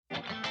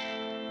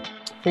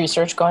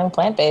research going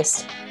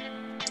plant-based.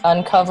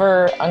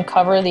 Uncover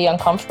the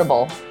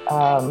uncomfortable.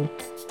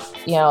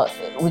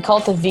 We call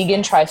it the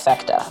vegan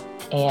trifecta,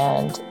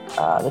 and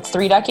it's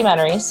 3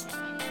 documentaries.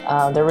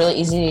 They're really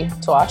easy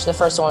to watch. The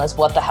first one is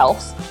What the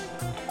Health.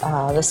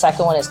 The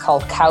second one is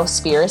called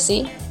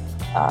Cowspiracy.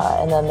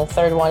 And then the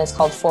third one is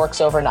called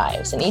Forks Over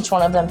Knives. And each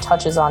one of them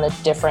touches on a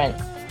different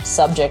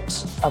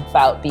subject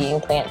about being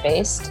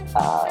plant-based.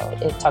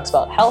 It talks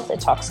about health, it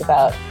talks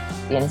about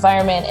the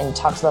environment, and it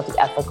talks about the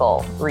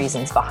ethical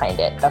reasons behind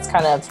it. That's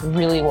kind of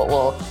really what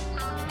will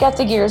get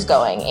the gears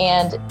going.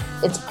 And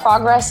it's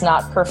progress,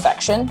 not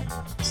perfection.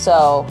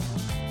 So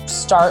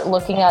start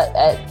looking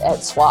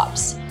at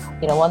swaps.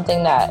 One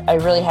thing that I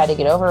really had to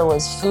get over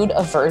was food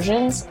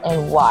aversions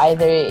and why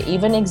they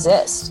even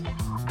exist.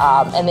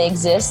 And they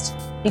exist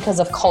because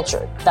of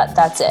culture.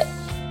 That's it.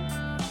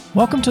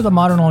 Welcome to the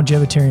Modern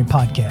Longeveterian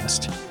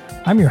Podcast.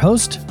 I'm your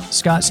host,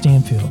 Scott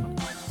Stanfield.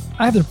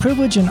 I have the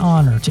privilege and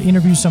honor to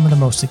interview some of the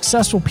most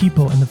successful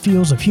people in the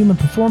fields of human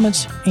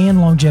performance and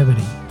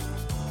longevity.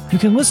 You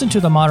can listen to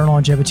the Modern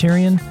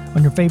Longeveterian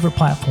on your favorite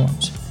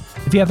platforms.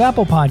 If you have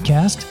Apple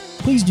Podcast,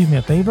 please do me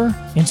a favor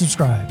and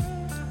subscribe.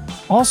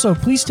 Also,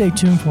 please stay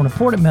tuned for an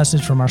important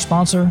message from our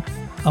sponsor,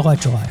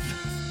 Electrolyte.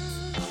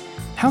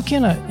 How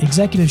can an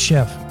executive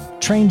chef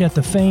trained at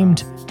the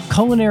famed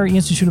Culinary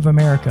Institute of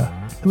America,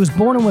 who was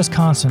born in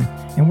Wisconsin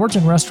and worked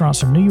in restaurants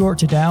from New York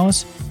to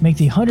Dallas, make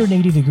the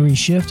 180-degree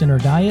shift in her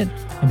diet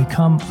and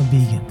become a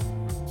vegan?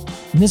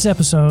 In this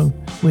episode,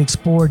 we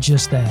explore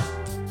just that.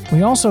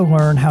 We also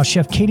learn how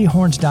Chef Katie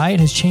Horn's diet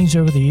has changed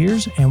over the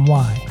years and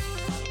why.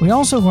 We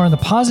also learn the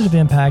positive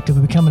impact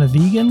of becoming a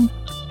vegan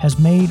has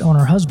made on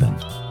her husband.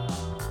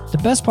 The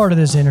best part of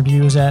this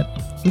interview is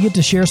that we get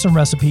to share some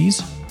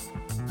recipes,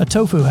 a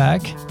tofu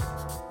hack,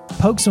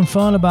 poke some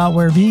fun about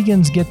where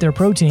vegans get their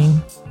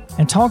protein,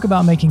 and talk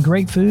about making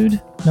great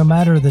food no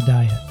matter the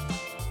diet.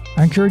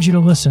 I encourage you to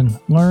listen,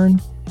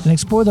 learn, and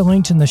explore the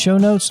links in the show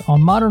notes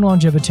on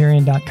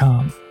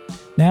modernlongeveterian.com.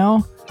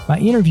 Now, my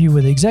interview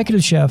with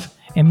executive chef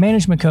and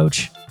management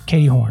coach,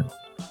 Katie Horn.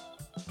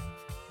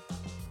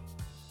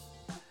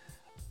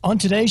 On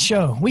today's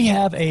show, we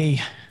have a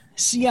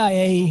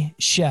CIA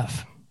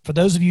chef. For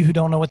those of you who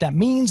don't know what that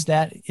means,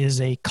 that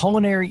is a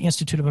Culinary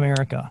Institute of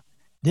America.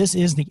 This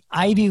is the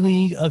Ivy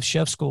League of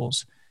chef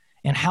schools,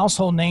 and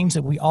household names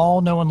that we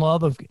all know and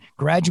love have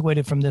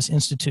graduated from this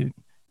institute,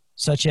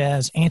 such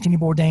as Anthony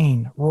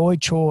Bourdain, Roy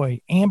Choi,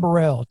 Anne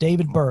Burrell,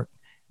 David Burke,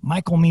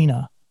 Michael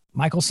Mina,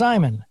 Michael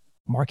Simon,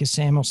 Marcus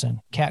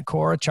Samuelson, Kat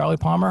Cora, Charlie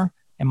Palmer,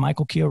 and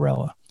Michael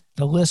Chiarella.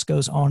 The list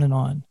goes on and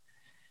on.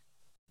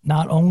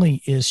 Not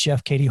only is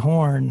Chef Katie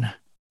Horn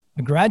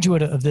a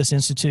graduate of this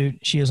institute,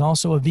 she is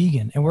also a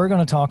vegan. And we're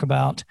going to talk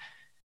about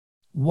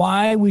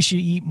why we should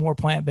eat more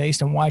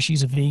plant-based and why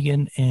she's a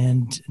vegan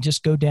and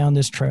just go down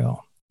this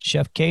trail.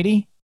 Chef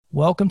Katie,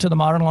 welcome to the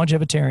Modern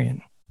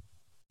Longeveterian.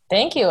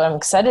 Thank you. I'm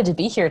excited to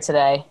be here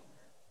today.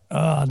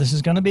 This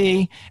is going to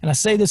be, and I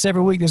say this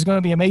every week, this is going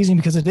to be amazing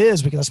because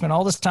I spent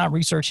all this time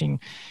researching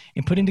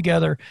and putting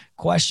together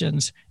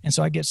questions. And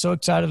so I get so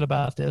excited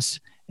about this.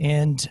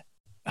 And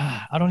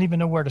I don't even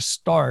know where to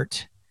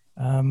start.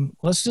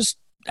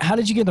 How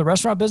did you get in the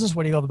restaurant business?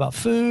 What do you love about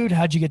food?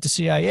 How'd you get to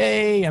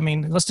CIA? I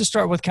mean, let's just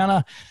start with kind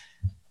of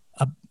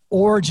an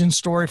origin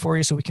story for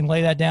you so we can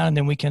lay that down and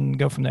then we can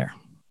go from there.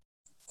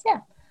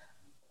 Yeah.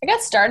 I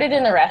got started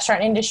in the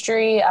restaurant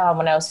industry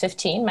when I was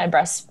 15. My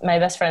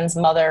best friend's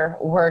mother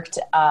worked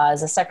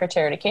as a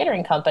secretary at a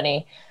catering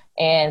company.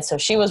 And so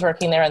she was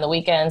working there on the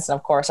weekends. And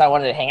of course, I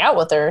wanted to hang out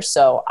with her.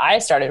 So I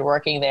started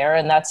working there.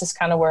 And that's just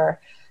kind of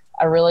where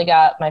I really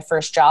got my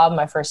first job,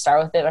 my first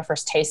start with it, my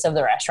first taste of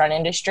the restaurant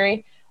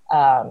industry.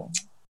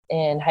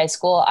 In high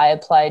school, I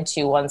applied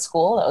to one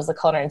school. That was the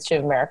Culinary Institute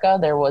of America.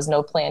 There was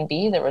no plan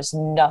B. There was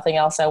nothing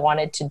else I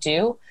wanted to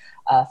do.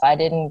 If I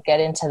didn't get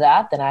into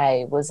that, then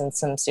I was in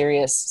some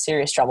serious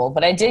trouble.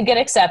 But I did get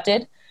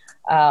accepted.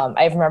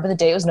 I remember the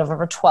day. It was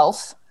November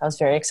 12th. I was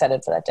very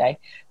excited for that day.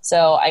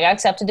 So I got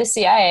accepted to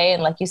CIA.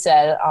 And like you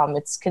said,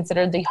 it's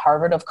considered the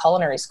Harvard of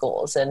culinary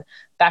schools. And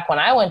back when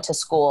I went to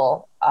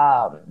school,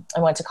 I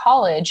went to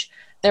college,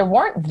 there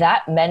weren't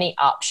that many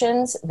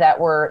options that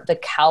were the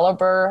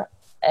caliber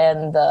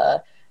and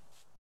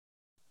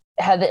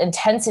had the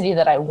intensity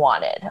that I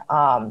wanted.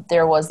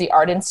 There was the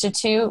Art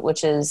Institute,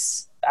 which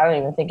is, I don't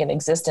even think in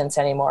existence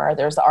anymore.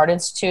 There's the Art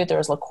Institute, there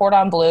was Le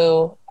Cordon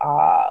Bleu,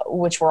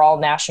 which were all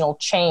national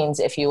chains,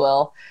 if you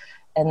will.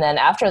 And then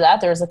after that,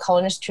 there was the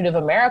Culinary Institute of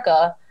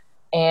America,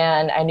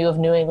 and I knew of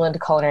New England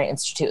Culinary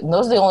Institute. And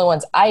those are the only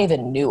ones I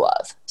even knew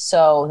of.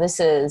 So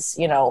this is,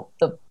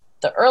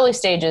 the early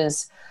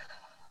stages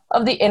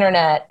of the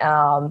internet.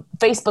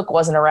 Facebook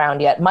wasn't around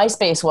yet.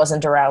 MySpace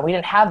wasn't around. We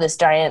didn't have this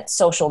giant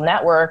social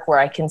network where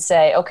I can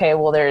say, okay,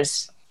 well,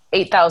 there's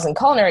 8,000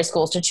 culinary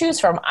schools to choose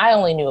from. I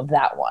only knew of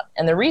that one.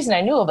 And the reason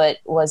I knew of it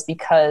was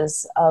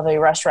because of a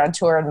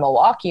restaurateur in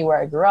Milwaukee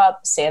where I grew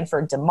up,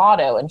 Sanford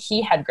D'Amato, and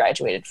he had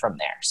graduated from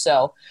there.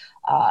 So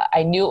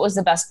I knew it was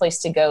the best place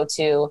to go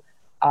to.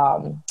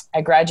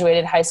 I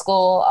graduated high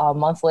school. A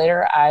month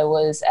later, I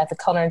was at the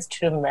Culinary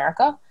Institute of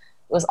America.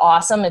 was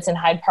awesome. It's in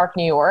Hyde Park,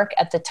 New York.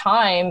 At the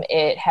time,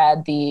 it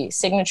had the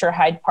signature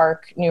Hyde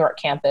Park, New York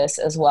campus,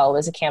 as well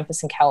as a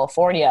campus in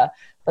California.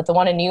 But the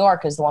one in New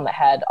York is the one that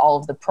had all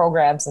of the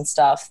programs and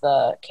stuff.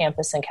 The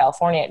campus in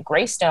California at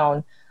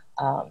Greystone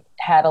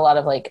had a lot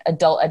of like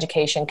adult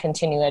education,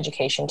 continuing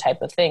education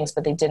type of things,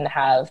 but they didn't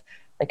have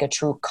like a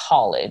true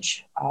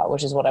college,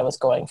 which is what I was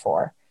going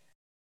for.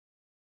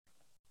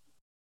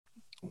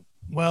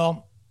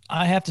 Well,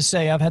 I have to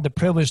say I've had the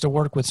privilege to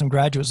work with some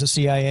graduates of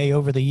CIA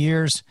over the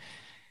years,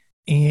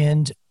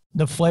 and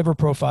the flavor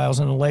profiles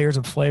and the layers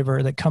of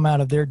flavor that come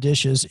out of their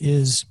dishes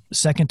is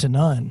second to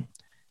none.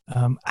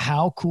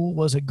 How cool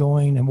was it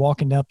going and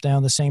walking up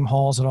down the same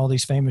halls that all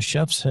these famous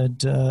chefs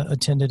had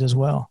attended as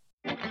well?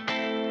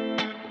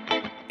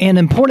 An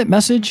important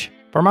message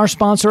from our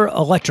sponsor,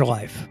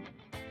 Electrolyte.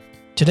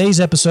 Today's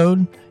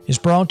episode is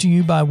brought to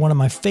you by one of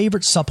my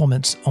favorite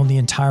supplements on the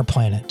entire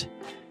planet,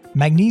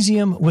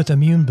 Magnesium with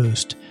Immune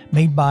Boost,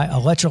 made by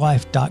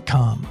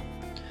Electrolyte.com.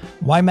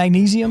 Why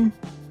magnesium?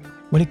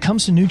 When it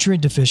comes to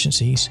nutrient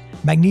deficiencies,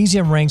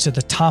 magnesium ranks at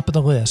the top of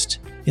the list.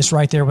 It's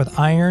right there with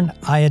iron,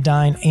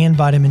 iodine, and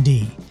vitamin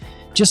D.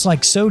 Just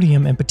like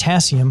sodium and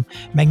potassium,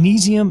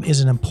 magnesium is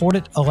an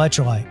important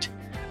electrolyte.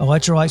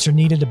 Electrolytes are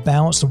needed to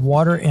balance the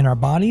water in our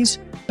bodies,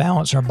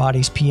 balance our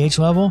body's pH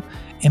level,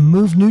 and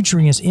move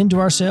nutrients into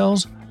our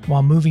cells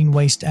while moving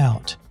waste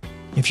out.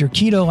 If you're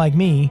keto like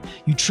me,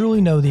 you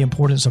truly know the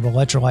importance of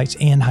electrolytes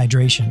and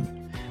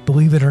hydration.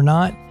 Believe it or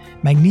not,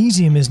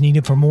 magnesium is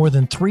needed for more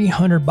than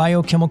 300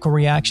 biochemical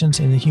reactions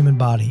in the human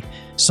body.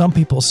 Some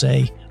people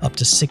say up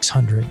to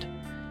 600.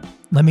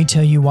 Let me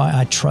tell you why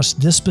I trust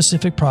this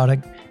specific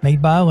product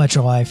made by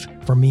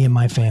Electrolyte for me and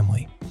my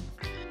family.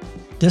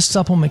 This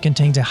supplement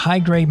contains a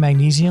high-grade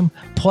magnesium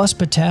plus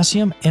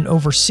potassium and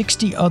over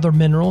 60 other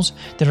minerals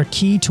that are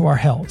key to our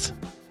health.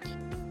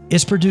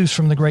 It's produced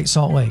from the Great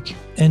Salt Lake.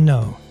 And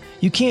no,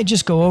 you can't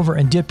just go over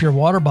and dip your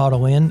water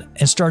bottle in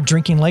and start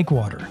drinking lake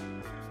water.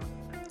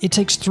 It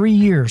takes 3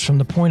 years from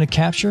the point of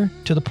capture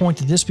to the point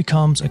that this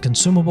becomes a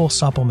consumable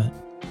supplement.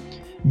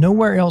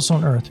 Nowhere else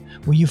on earth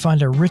will you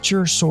find a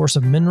richer source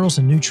of minerals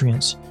and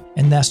nutrients,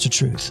 and that's the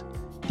truth.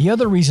 The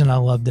other reason I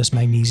love this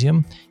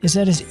magnesium is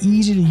that it's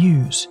easy to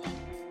use.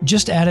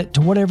 Just add it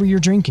to whatever you're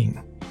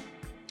drinking.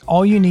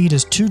 All you need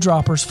is 2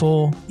 droppers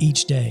full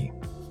each day.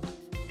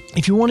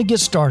 If you want to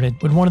get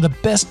started with one of the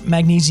best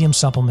magnesium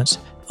supplements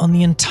on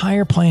the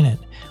entire planet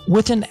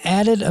with an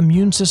added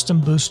immune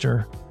system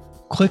booster,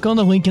 click on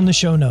the link in the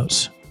show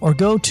notes or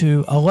go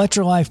to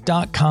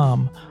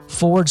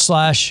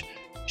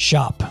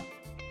electrolyte.com/shop.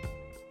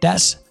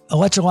 That's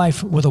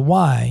Electrolyte with a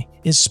Y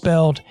is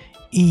spelled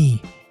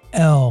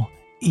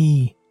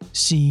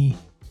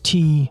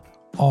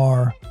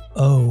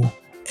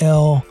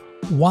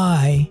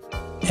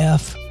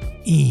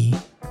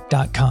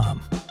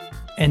ELECTROLYFE.com.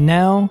 And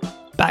now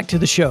back to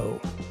the show.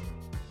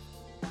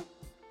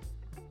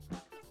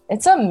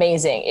 It's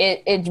amazing.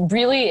 It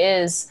really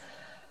is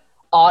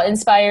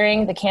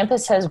awe-inspiring. The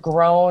campus has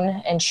grown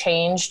and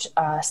changed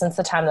since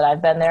the time that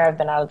I've been there. I've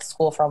been out of the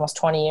school for almost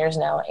 20 years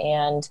now.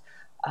 And,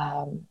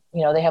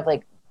 they have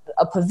like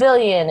a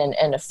pavilion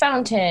and a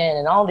fountain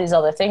and all these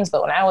other things.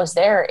 But when I was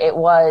there, it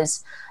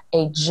was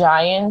a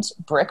giant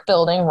brick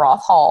building,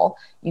 Roth Hall.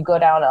 You go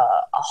down a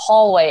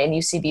hallway and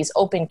you see these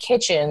open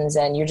kitchens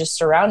and you're just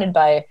surrounded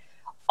by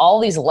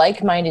all these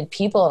like-minded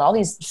people and all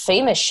these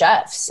famous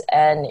chefs.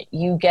 And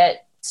you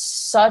get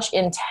such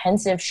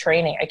intensive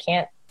training. I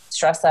can't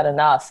stress that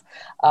enough.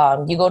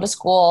 You go to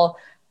school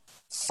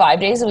 5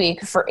 days a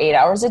week for 8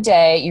 hours a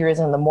day. You're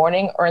either in the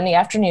morning or in the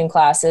afternoon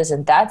classes,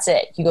 and that's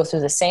it. You go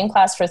through the same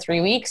class for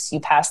 3 weeks, you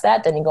pass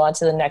that, then you go on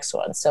to the next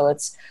one. So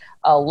it's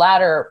a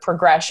ladder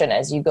progression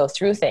as you go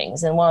through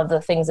things. And one of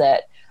the things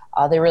that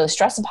they really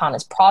stress upon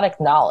is product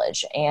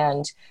knowledge.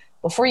 And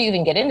before you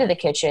even get into the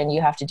kitchen,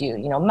 you have to do,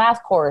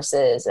 math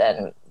courses,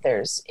 and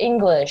there's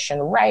English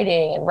and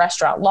writing and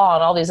restaurant law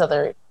and all these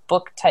other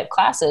book type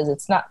classes.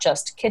 It's not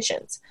just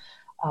kitchens.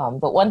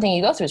 But one thing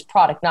you go through is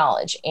product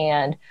knowledge.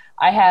 And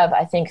I have,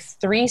 I think,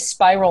 3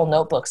 spiral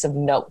notebooks of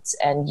notes,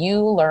 and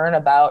you learn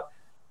about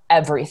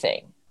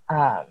everything.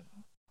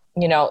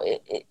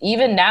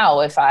 Even now,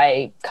 if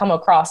I come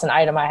across an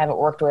item I haven't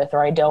worked with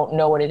or I don't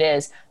know what it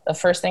is, the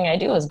first thing I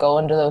do is go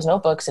into those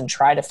notebooks and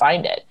try to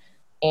find it.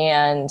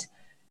 And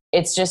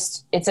it's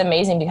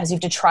amazing because you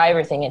have to try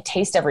everything and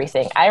taste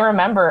everything. I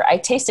remember I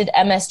tasted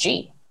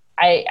MSG.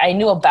 I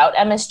knew about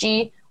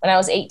MSG when I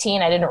was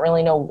 18. I didn't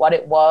really know what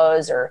it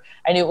was, or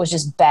I knew it was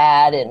just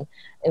bad and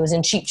it was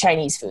in cheap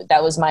Chinese food.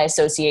 That was my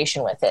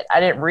association with it. I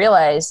didn't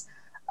realize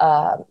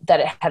that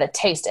it had a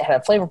taste, it had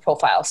a flavor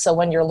profile. So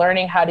when you're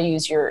learning how to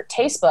use your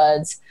taste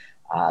buds,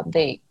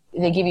 they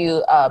give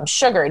you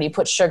sugar, and you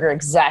put sugar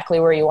exactly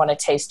where you want to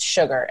taste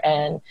sugar,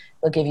 and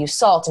they'll give you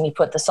salt, and you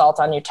put the salt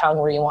on your tongue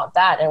where you want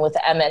that. And with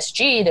the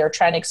MSG, they're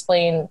trying to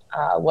explain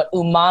what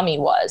umami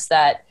was,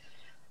 that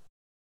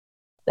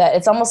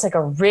it's almost like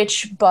a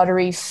rich,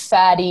 buttery,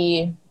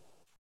 fatty,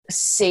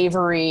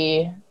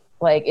 savory,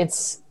 like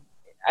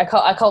I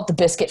call it the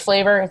biscuit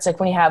flavor. It's like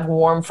when you have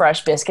warm,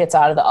 fresh biscuits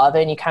out of the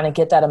oven, you kind of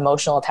get that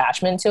emotional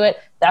attachment to it.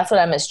 That's what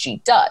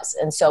MSG does.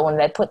 And so when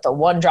I put the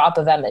 1 drop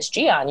of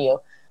MSG on you,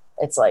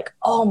 it's like,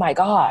 oh my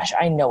gosh,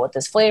 I know what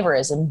this flavor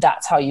is. And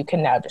that's how you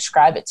can now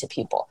describe it to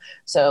people.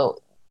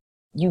 So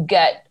you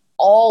get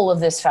all of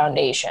this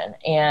foundation.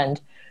 And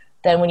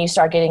then when you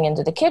start getting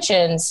into the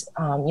kitchens,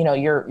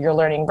 you're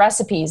learning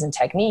recipes and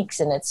techniques,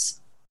 and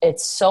it's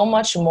so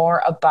much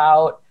more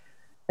about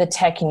the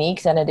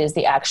technique than it is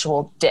the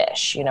actual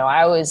dish.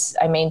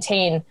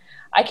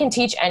 I can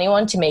teach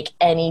anyone to make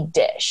any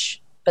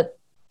dish, but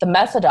the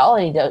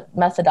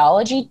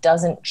methodology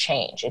doesn't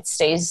change. It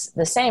stays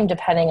the same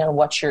depending on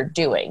what you're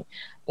doing.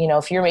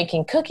 If you're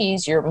making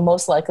cookies, you're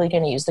most likely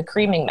going to use the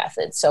creaming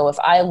method. So if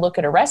I look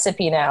at a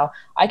recipe now,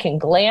 I can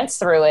glance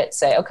through it,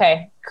 say,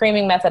 okay,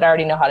 creaming method, I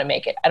already know how to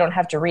make it. I don't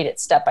have to read it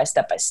step by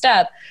step by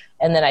step.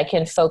 And then I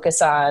can focus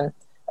on,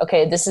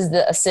 okay, this is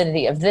the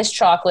acidity of this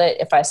chocolate.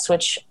 If I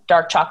switch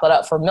dark chocolate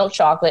out for milk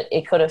chocolate,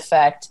 it could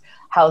affect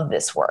how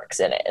this works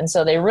in it. And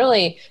so they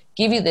really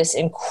give you this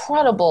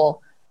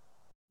incredible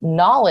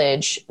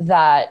knowledge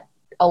that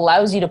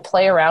allows you to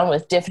play around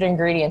with different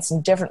ingredients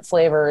and different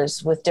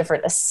flavors with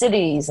different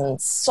acidities and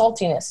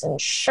saltiness and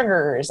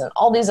sugars and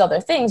all these other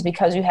things,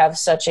 because you have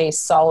such a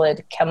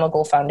solid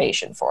chemical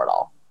foundation for it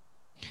all.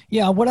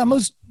 Yeah, what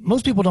most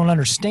people don't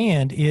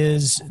understand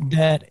is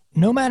that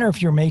no matter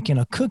if you're making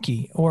a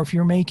cookie or if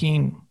you're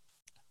making,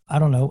 I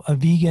don't know, a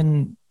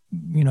vegan,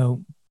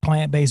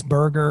 plant-based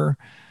burger,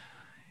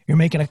 you're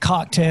making a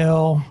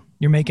cocktail,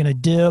 you're making a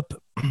dip,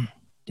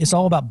 it's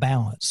all about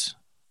balance,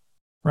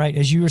 right?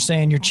 As you were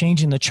saying, you're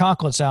changing the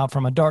chocolates out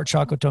from a dark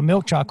chocolate to a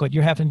milk chocolate.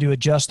 You're having to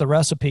adjust the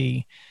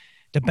recipe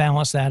to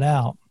balance that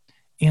out.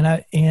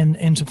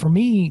 And so for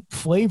me,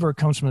 flavor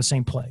comes from the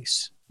same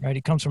place, right?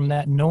 It comes from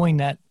that, knowing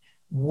that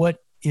what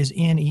is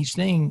in each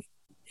thing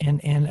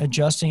and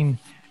adjusting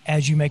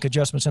as you make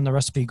adjustments in the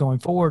recipe going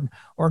forward,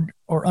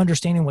 or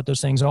understanding what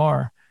those things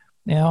are.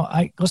 Now,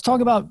 let's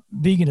talk about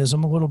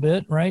veganism a little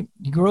bit, right?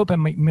 You grew up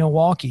in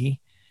Milwaukee,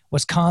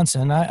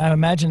 Wisconsin. I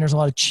imagine there's a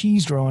lot of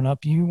cheese growing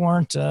up. You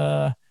weren't,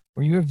 were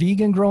you a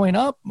vegan growing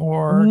up,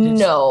 or?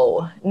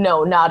 No,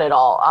 not at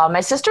all.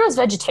 My sister was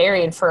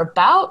vegetarian for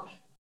about,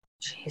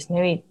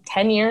 maybe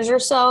 10 years or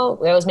so.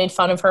 We always made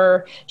fun of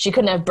her. She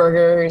couldn't have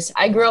burgers.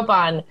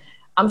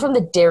 I'm from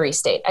the dairy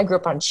state. I grew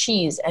up on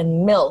cheese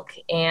and milk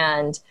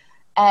and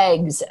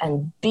eggs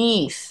and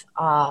beef.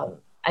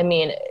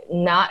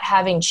 Not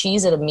having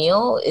cheese at a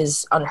meal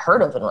is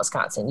unheard of in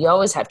Wisconsin. You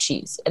always have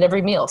cheese at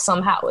every meal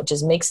somehow. It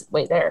just makes its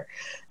way there.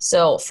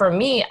 So for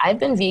me, I've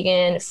been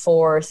vegan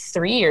for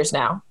 3 years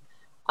now.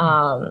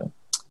 I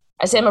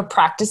say I'm a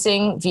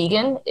practicing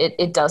vegan.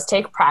 It does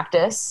take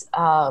practice.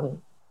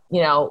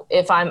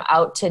 If I'm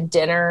out to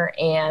dinner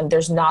and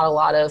there's not a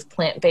lot of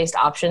plant-based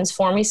options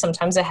for me,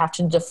 sometimes I have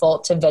to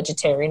default to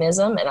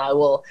vegetarianism, and I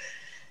will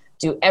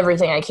do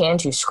everything I can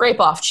to scrape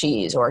off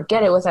cheese or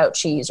get it without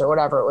cheese or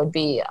whatever it would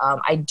be.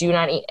 I do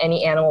not eat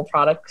any animal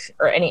product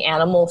or any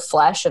animal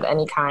flesh of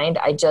any kind.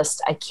 I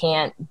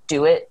can't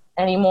do it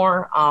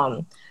anymore.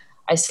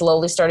 I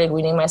slowly started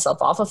weaning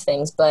myself off of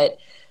things, but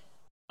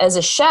as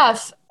a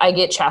chef, I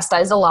get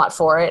chastised a lot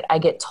for it. I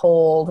get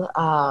told,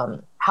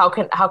 how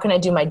can I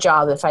do my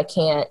job if I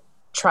can't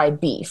try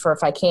beef or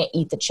if I can't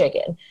eat the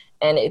chicken?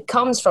 And it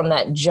comes from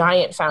that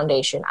giant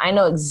foundation. I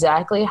know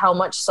exactly how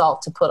much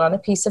salt to put on a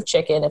piece of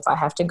chicken if I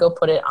have to go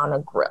put it on a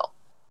grill.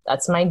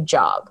 That's my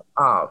job.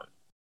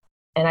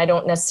 And I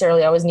don't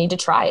necessarily always need to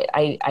try it.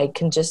 I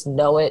can just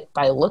know it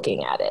by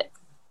looking at it.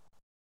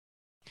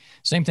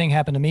 Same thing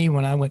happened to me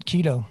when I went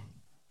keto.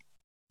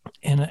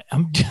 And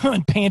I'm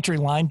doing pantry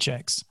line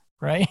checks,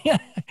 right?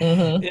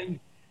 Mm-hmm.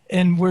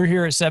 And we're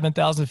here at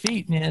 7,000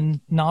 feet, and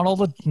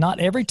not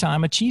every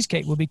time a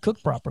cheesecake would be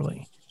cooked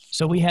properly.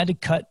 So we had to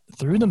cut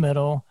through the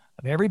middle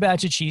of every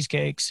batch of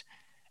cheesecakes,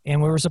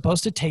 and we were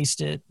supposed to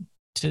taste it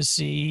to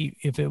see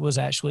if it was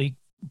actually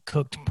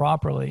cooked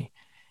properly.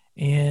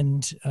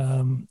 And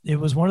it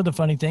was one of the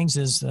funny things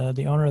is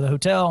the owner of the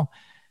hotel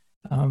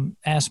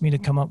asked me to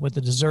come up with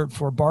a dessert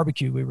for a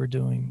barbecue we were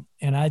doing.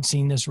 And I'd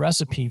seen this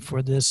recipe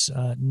for this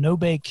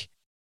no-bake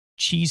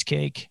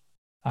cheesecake.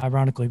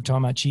 Ironically, we're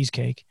talking about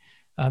cheesecake.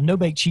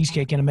 No-bake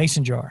cheesecake in a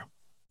mason jar.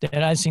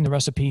 That I'd seen the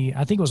recipe,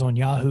 I think it was on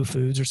Yahoo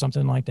Foods or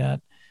something like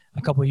that,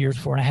 a couple of years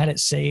before. And I had it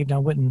saved. I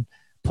went and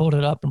pulled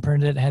it up and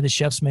printed it, had the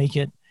chefs make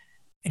it.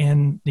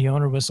 And the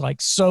owner was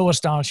like so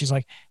astonished. She's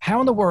like, how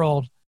in the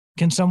world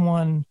can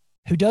someone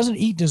who doesn't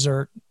eat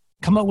dessert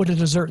come up with a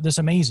dessert this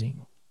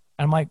amazing?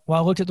 And I'm like,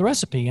 well, I looked at the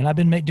recipe and I've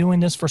been doing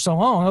this for so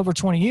long, over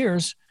 20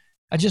 years.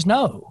 I just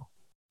know,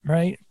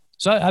 right?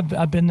 So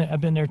I've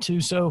been there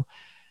too. So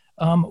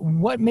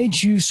what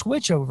made you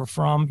switch over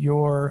from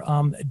your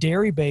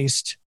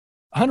dairy-based,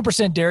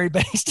 100%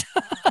 dairy-based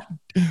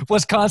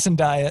Wisconsin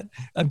diet?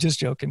 I'm just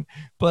joking.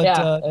 But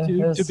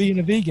to being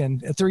a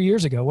vegan 3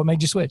 years ago, what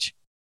made you switch?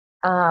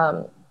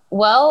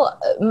 Well,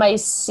 my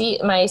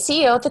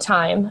CEO at the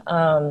time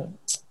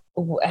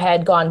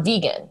had gone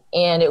vegan,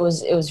 and it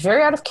was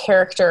very out of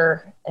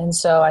character. And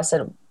so I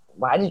said,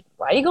 why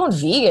are you going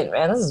vegan,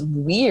 man? This is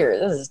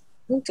weird.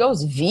 Who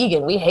goes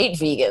vegan? We hate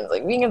vegans.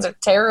 Like, vegans are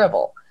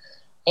terrible.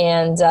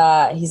 And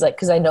he's like,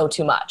 because I know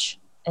too much.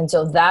 And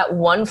so that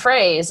one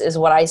phrase is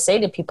what I say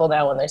to people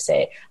now when they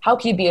say, how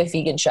can you be a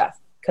vegan chef?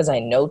 Because I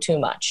know too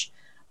much.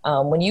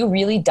 When you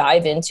really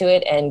dive into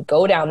it and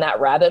go down that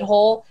rabbit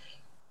hole,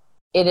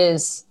 it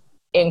is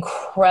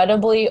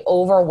incredibly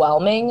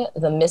overwhelming,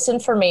 the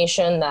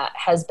misinformation that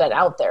has been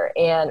out there.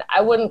 And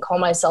I wouldn't call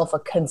myself a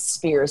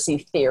conspiracy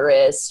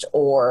theorist,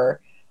 or,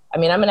 I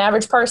mean, I'm an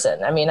average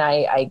person. I mean,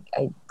 I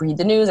read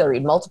the news, I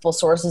read multiple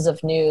sources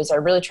of news. I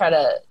really try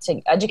to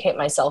educate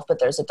myself, but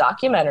there's a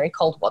documentary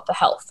called What the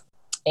Health.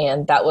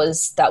 And that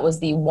was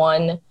the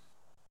one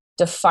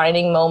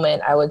defining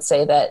moment, I would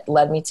say, that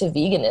led me to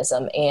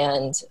veganism.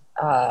 And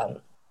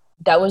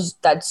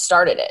that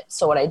started it.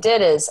 So what I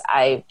did is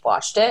I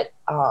watched it,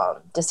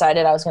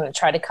 decided I was going to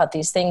try to cut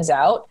these things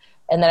out.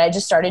 And then I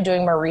just started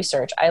doing more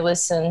research. I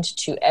listened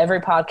to every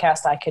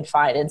podcast I could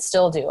find and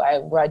still do. I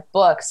read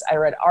books, I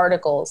read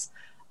articles,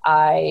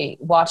 I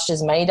watched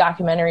as many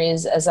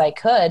documentaries as I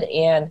could.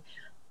 And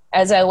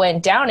as I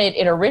went down it,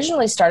 it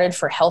originally started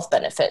for health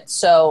benefits.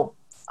 So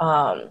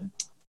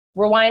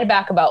rewind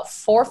back about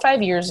 4 or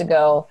 5 years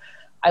ago,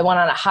 I went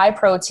on a high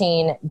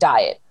protein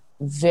diet,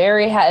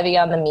 very heavy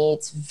on the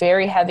meats,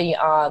 very heavy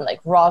on like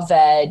raw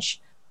veg,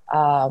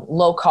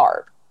 low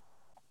carb.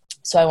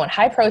 So I went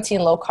high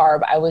protein, low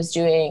carb. I was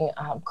doing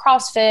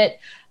CrossFit.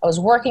 I was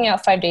working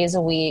out 5 days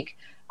a week.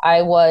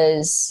 I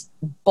was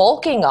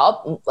bulking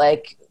up,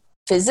 like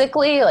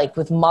physically, like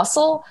with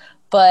muscle,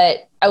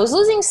 but I was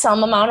losing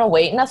some amount of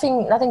weight,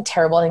 nothing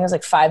terrible. I think it was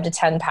like 5 to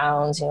 10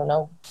 pounds,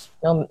 no,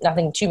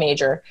 nothing too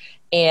major.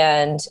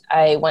 And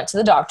I went to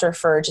the doctor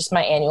for just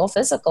my annual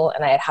physical,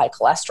 and I had high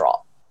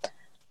cholesterol.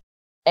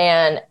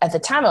 And at the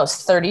time I was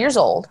 30 years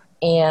old,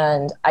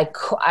 and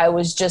I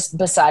was just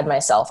beside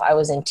myself. I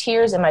was in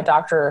tears, and my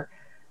doctor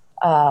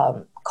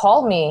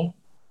called me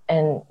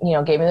and,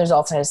 gave me the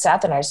results. And I just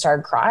sat there and I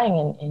started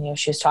crying, and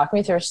she was talking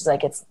me through it. She's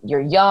like,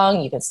 you're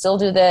young, you can still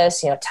do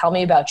this, tell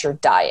me about your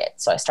diet.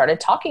 So I started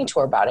talking to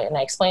her about it, and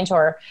I explained to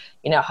her,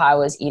 how I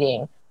was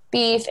eating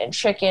beef and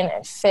chicken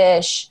and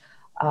fish,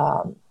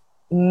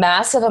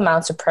 massive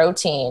amounts of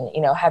protein,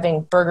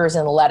 having burgers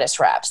and lettuce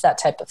wraps, that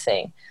type of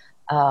thing,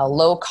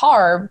 low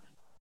carb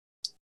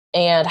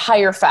and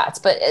higher fats,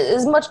 but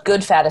as much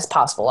good fat as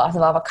possible. Lots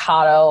of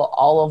avocado,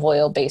 olive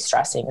oil based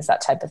dressings,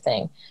 that type of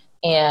thing.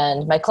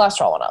 And my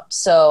cholesterol went up.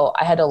 So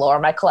I had to lower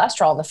my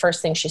cholesterol. And the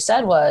first thing she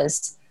said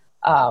was,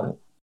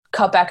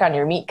 cut back on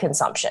your meat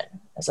consumption. I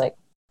was like,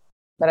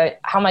 but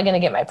how am I going to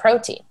get my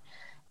protein?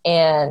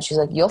 And she's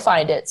like, you'll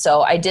find it.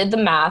 So I did the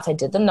math, I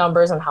did the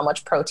numbers on how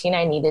much protein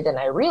I needed. And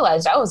I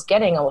realized I was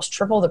getting almost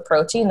triple the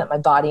protein that my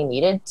body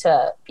needed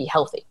to be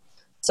healthy.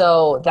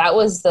 So that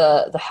was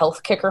the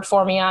health kicker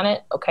for me on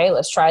it. Okay,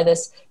 let's try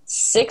this.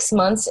 6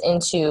 months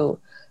into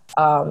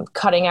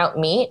cutting out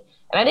meat.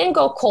 And I didn't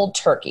go cold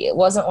turkey. It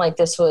wasn't like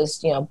this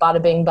was,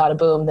 bada bing, bada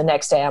boom, the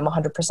next day I'm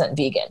 100%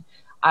 vegan.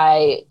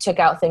 I took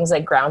out things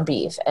like ground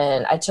beef,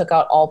 and I took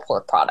out all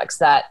pork products.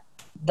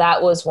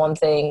 That was one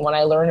thing. When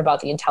I learned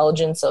about the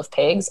intelligence of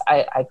pigs,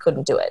 I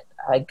couldn't do it.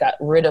 I got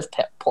rid of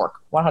pork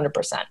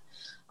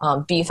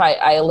 100%. Beef,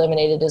 I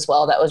eliminated as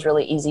well. That was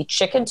really easy.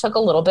 Chicken took a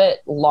little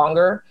bit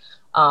longer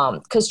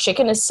because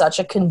chicken is such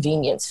a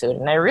convenience food.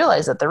 And I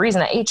realized that the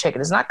reason I ate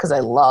chicken is not because I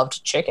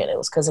loved chicken. It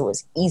was because it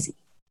was easy.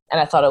 And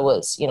I thought it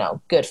was,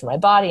 good for my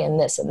body and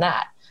this and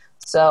that.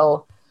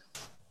 So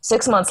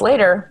 6 months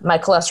later, my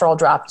cholesterol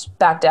dropped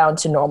back down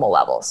to normal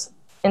levels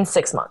in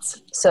 6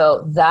 months.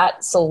 So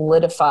that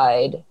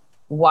solidified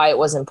why it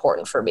was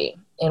important for me.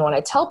 And when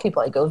I tell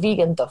people I go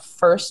vegan, the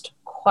first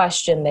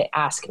question they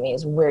ask me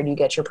is, where do you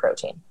get your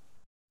protein?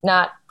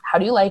 Not how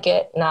do you like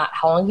it? Not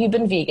how long have you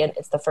been vegan?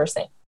 It's the first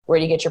thing. Where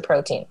do you get your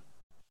protein?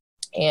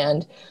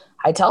 And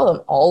I tell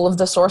them all of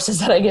the sources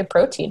that I get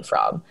protein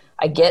from.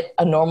 I get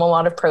a normal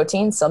amount of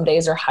protein. Some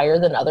days are higher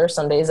than others.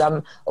 Some days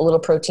I'm a little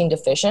protein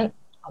deficient.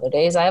 Other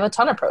days I have a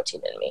ton of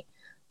protein in me.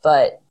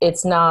 But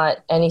it's not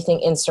anything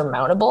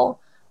insurmountable.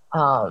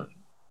 And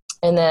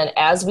then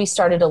as we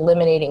started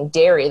eliminating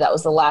dairy, that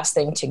was the last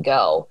thing to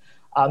go.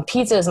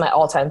 Pizza is my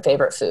all-time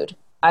favorite food.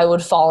 I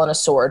would fall on a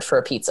sword for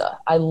a pizza.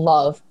 I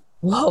love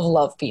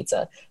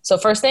pizza. So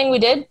first thing we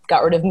did,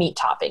 got rid of meat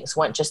toppings,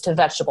 went just to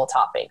vegetable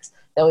toppings.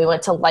 Then we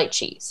went to light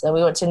cheese. Then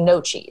we went to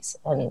no cheese.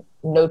 And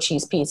no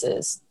cheese pizza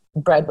is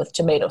bread with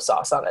tomato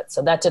sauce on it.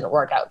 So that didn't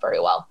work out very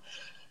well.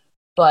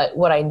 But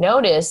what I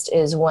noticed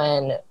is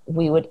when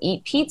we would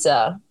eat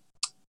pizza,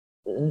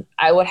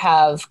 I would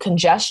have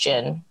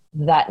congestion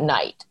that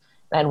night.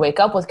 And I'd wake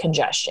up with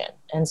congestion.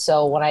 And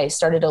so when I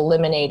started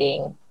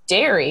eliminating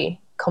dairy,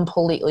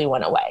 completely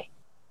went away.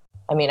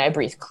 I mean, I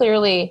breathe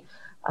clearly.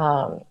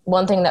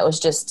 One thing that was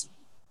just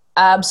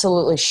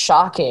absolutely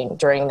shocking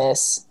during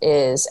this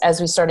is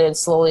as we started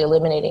slowly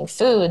eliminating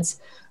foods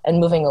and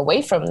moving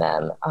away from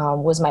them,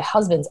 was my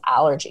husband's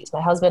allergies.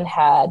 My husband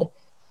had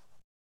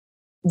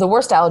the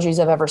worst allergies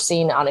I've ever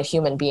seen on a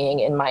human being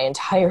in my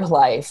entire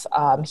life.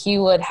 He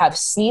would have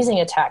sneezing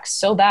attacks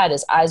so bad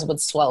his eyes would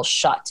swell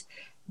shut.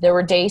 There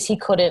were days he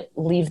couldn't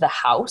leave the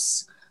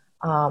house.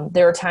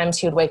 There were times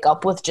he would wake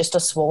up with just a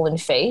swollen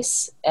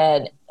face.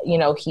 And, you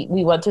know,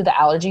 we went through the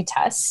allergy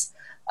tests,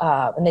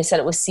 and they said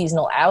it was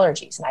seasonal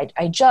allergies. And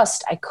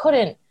I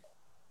couldn't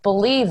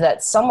believe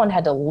that someone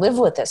had to live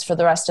with this for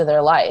the rest of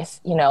their life,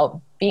 you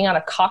know, being on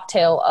a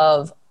cocktail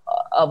of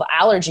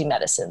allergy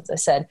medicines. I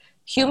said,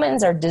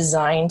 humans are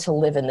designed to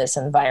live in this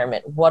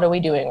environment. What are we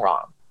doing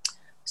wrong?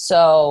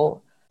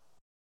 So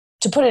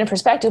to put it in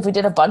perspective, we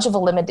did a bunch of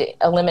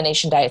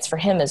elimination diets for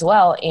him as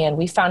well. And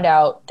we found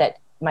out that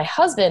my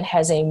husband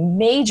has a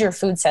major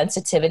food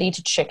sensitivity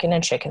to chicken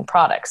and chicken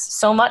products.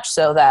 So much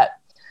so that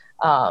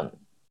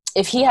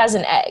if he has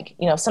an egg,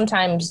 you know,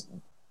 sometimes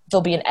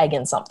there'll be an egg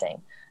in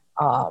something.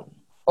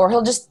 Or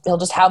he'll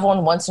just have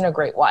one once in a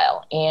great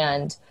while.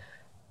 And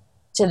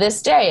to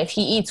this day, if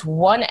he eats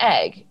one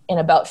egg, in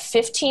about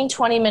 15,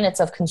 20 minutes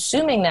of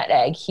consuming that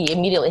egg, he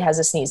immediately has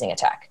a sneezing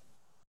attack.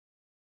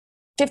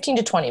 15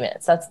 to 20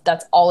 minutes.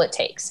 That's all it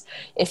takes.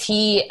 If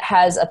he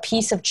has a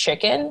piece of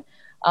chicken,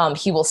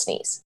 he will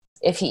sneeze.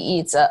 If he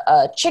eats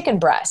a chicken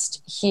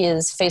breast,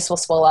 his face will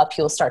swell up.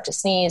 He will start to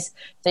sneeze,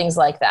 things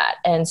like that.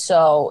 And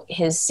so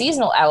his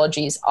seasonal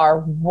allergies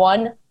are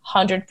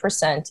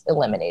 100%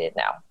 eliminated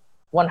now.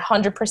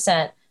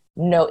 100%,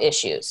 no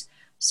issues.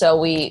 So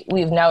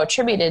we've now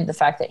attributed the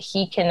fact that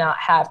he cannot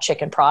have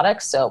chicken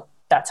products. So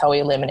that's how we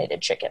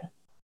eliminated chicken.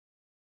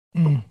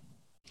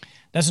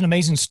 That's an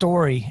amazing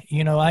story.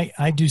 You know,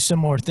 I do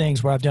similar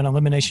things where I've done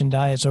elimination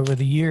diets over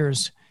the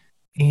years.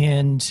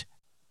 And,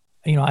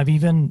 you know, I've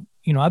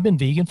been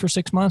vegan for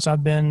 6 months.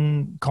 I've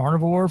been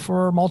carnivore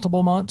for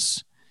multiple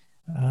months.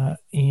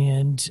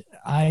 And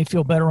I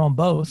feel better on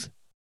both.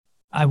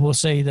 I will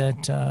say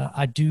that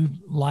I do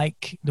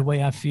like the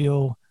way I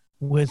feel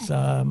with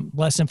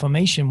less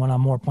inflammation when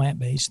I'm more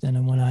plant-based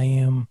than when I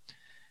am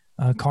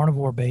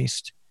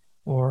carnivore-based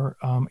or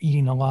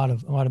eating a lot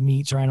of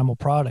meats or animal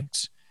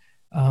products.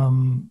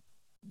 And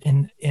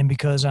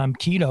because I'm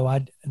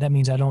keto, that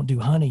means I don't do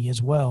honey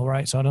as well,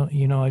 right? So I don't,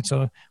 you know,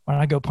 so when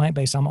I go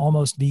plant-based, I'm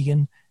almost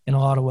vegan in a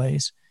lot of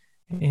ways.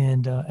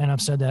 And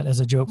I've said that as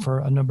a joke for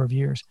a number of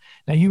years.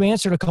 Now, you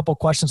answered a couple of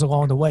questions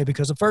along the way,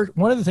 because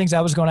one of the things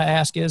I was going to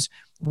ask is,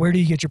 where do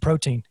you get your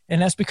protein?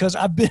 And that's because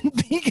I've been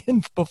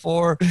vegan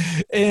before,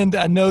 and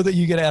I know that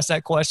you get asked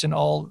that question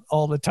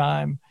all the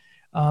time.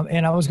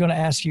 And I was going to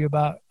ask you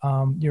about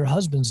your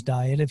husband's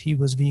diet, if he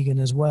was vegan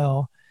as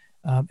well,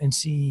 and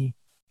see,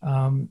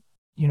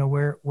 you know,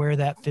 where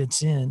that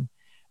fits in.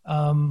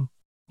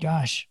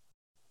 Gosh.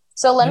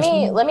 So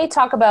let me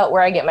talk about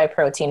where I get my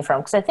protein from,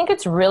 because I think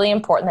it's really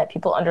important that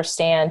people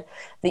understand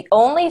the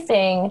only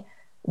thing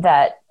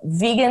that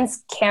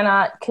vegans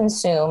cannot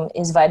consume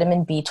is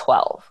vitamin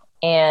B12.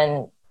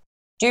 And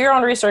do your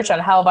own research on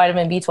how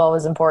vitamin B12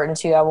 is important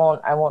to you. I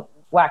won't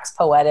wax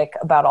poetic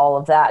about all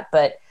of that,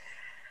 but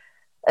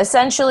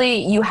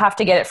essentially you have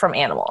to get it from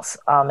animals.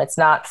 It's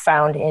not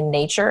found in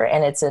nature,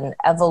 and it's an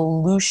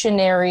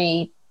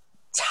evolutionary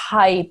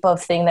type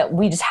of thing that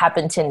we just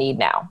happen to need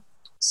now.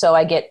 So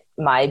I get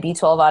my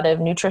B12 out of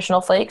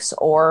nutritional flakes,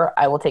 or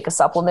I will take a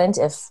supplement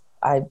if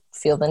I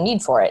feel the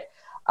need for it.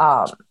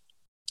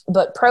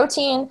 But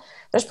protein,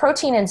 there's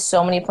protein in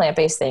so many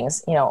plant-based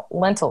things, you know,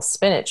 lentils,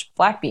 spinach,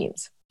 black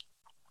beans,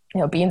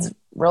 you know, beans,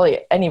 really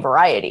any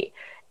variety.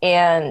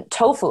 And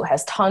tofu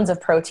has tons of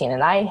protein,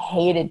 and I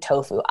hated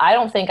tofu. I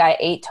don't think I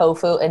ate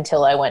tofu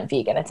until I went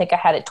vegan. I think I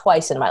had it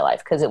twice in my life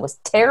because it was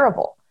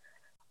terrible.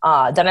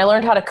 Then I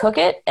learned how to cook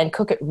it and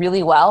cook it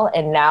really well.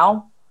 And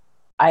now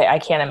I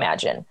can't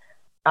imagine.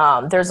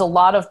 There's a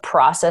lot of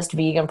processed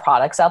vegan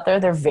products out there.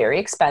 They're very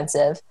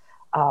expensive.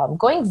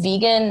 Going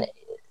vegan,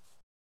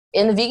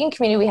 in the vegan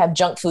community, we have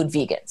junk food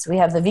vegans. We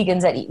have the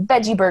vegans that eat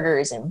veggie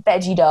burgers and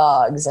veggie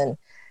dogs, and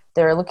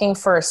they're looking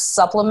for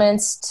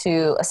supplements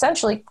to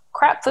essentially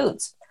crap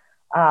foods.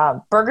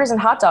 Burgers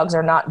and hot dogs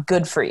are not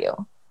good for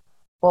you.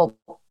 Well,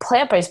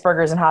 plant-based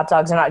burgers and hot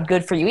dogs are not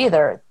good for you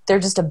either. They're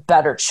just a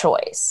better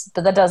choice,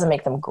 but that doesn't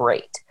make them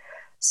great.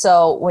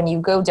 So when you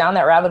go down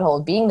that rabbit hole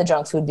of being the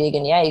junk food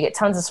vegan, yeah, you get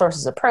tons of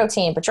sources of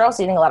protein, but you're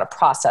also eating a lot of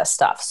processed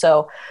stuff.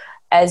 So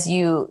as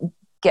you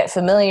get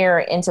familiar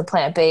into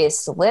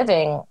plant-based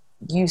living,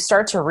 you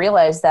start to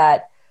realize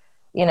that,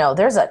 you know,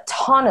 there's a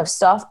ton of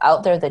stuff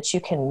out there that you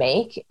can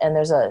make, and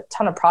there's a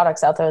ton of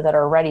products out there that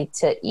are ready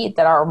to eat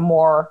that are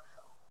more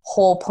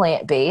whole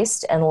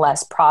plant-based and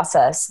less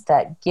processed,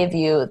 that give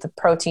you the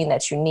protein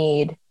that you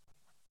need.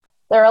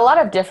 There are a lot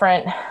of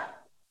different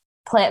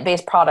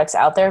plant-based products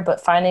out there,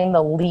 but finding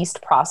the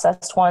least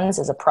processed ones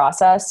is a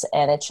process,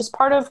 and it's just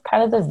part of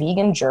kind of the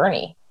vegan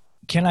journey.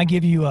 Can I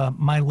give you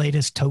my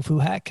latest tofu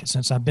hack,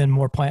 since I've been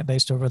more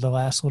plant-based over the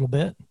last little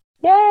bit?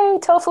 Yay,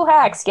 tofu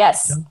hacks.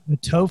 Yes. The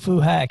tofu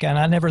hack. And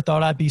I never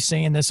thought I'd be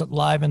saying this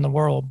live in the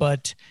world,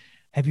 but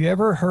have you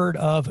ever heard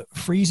of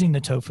freezing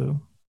the tofu,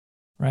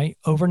 right?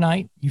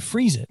 Overnight, you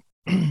freeze it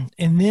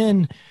and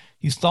then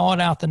you thaw it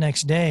out the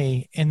next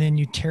day, and then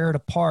you tear it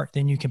apart.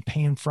 Then you can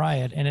pan fry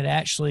it. And it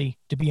actually,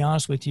 to be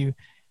honest with you,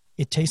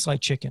 it tastes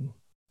like chicken.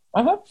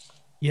 Uh-huh.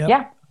 Yep.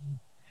 Yeah.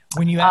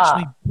 When you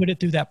actually put it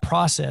through that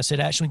process, it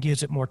actually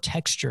gives it more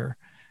texture.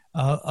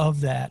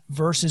 of that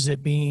versus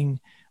it being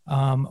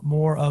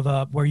more of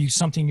a where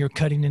something you're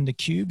cutting into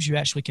cubes. You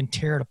actually can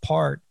tear it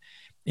apart,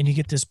 and you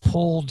get this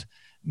pulled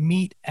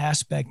meat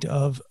aspect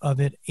of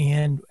it,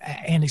 and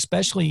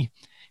especially,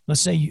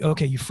 let's say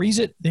you freeze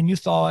it, then you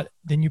thaw it,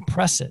 then you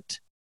press it.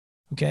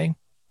 Okay,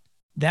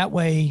 that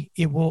way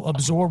it will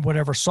absorb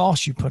whatever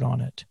sauce you put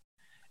on it,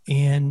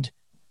 and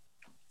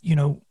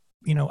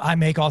I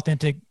make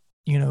authentic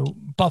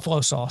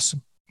buffalo sauce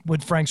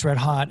with Frank's Red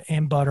Hot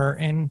and butter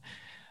and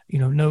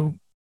no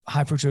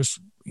high fructose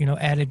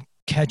added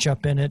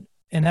ketchup in it.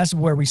 And that's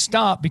where we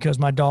stop because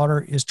my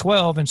daughter is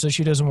 12 and so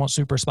she doesn't want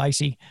super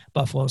spicy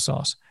buffalo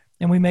sauce.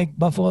 And we make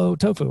buffalo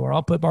tofu, or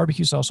I'll put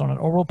barbecue sauce on it,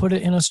 or we'll put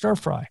it in a stir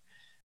fry,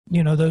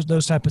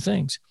 those type of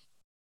things.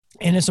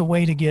 And it's a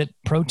way to get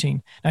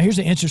protein. Now, here's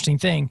the interesting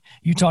thing.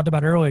 You talked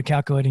about earlier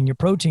calculating your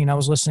protein. I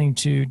was listening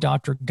to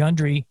Dr.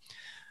 Gundry,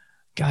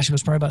 it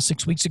was probably about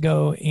 6 weeks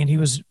ago, and he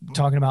was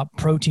talking about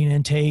protein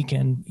intake.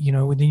 And,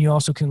 then you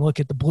also can look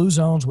at the blue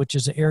zones, which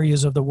is the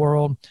areas of the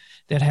world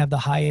that have the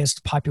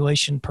highest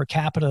population per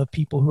capita of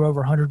people who are over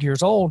 100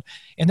 years old.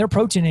 And their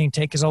protein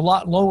intake is a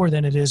lot lower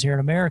than it is here in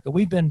America.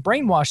 We've been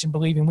brainwashed in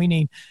believing we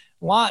need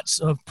lots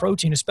of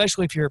protein,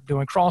 especially if you're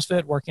doing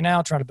CrossFit, working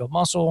out, trying to build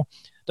muscle,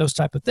 those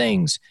type of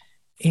things.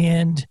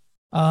 And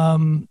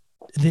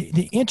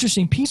the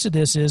interesting piece of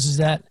this is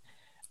that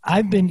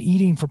I've been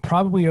eating for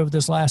probably over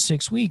this last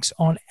 6 weeks,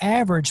 on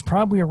average,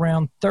 probably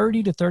around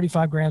 30 to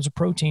 35 grams of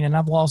protein, and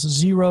I've lost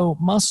 0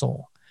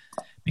 muscle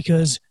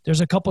because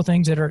there's a couple of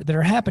things that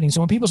are happening.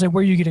 So when people say,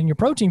 where are you getting your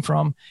protein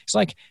from? It's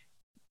like,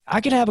 I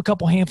could have a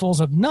couple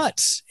handfuls of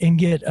nuts and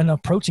get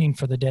enough protein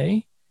for the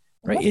day,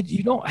 right?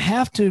 You don't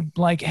have to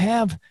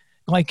have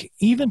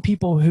even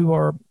people who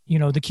are,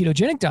 the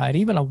ketogenic diet,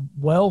 even a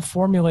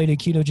well-formulated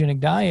ketogenic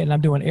diet, and I'm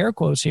doing air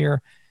quotes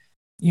here,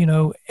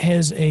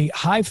 has a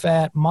high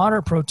fat,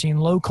 moderate protein,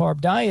 low carb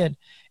diet.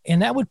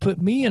 And that would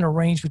put me in a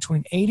range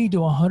between 80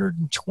 to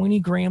 120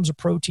 grams of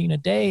protein a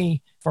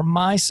day for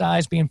my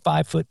size, being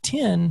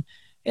 5'10",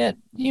 at,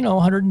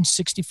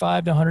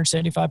 165 to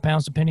 175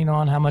 pounds, depending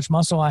on how much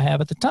muscle I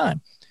have at the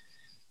time.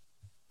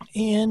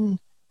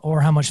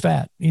 Or how much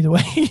fat, either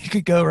way you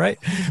could go, right?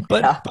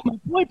 But my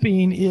point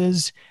being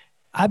is,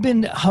 I've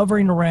been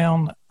hovering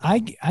around, I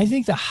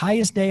think the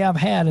highest day I've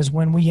had is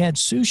when we had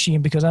sushi,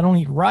 and because I don't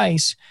eat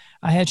rice,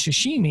 I had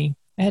sashimi.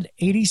 I had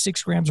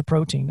 86 grams of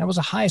protein. That was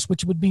the highest,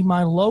 which would be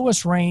my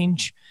lowest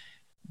range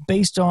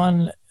based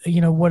on,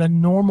 what a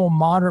normal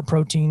moderate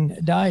protein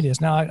diet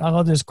is. Now, I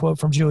love this quote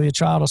from Julia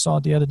Child. I saw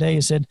it the other day.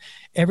 It said,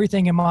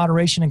 everything in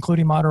moderation,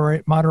 including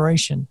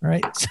moderation,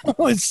 right? So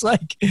it's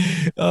like,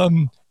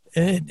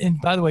 and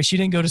by the way, she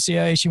didn't go to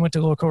CIA. She went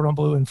to Le Cordon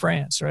Bleu in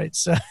France, right?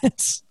 So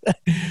it's,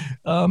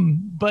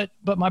 but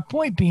my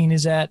point being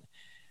is that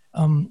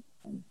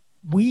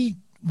we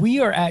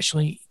are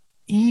actually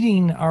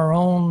eating our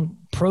own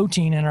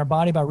protein in our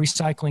body by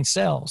recycling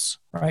cells,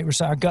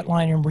 right? Our gut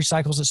lining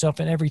recycles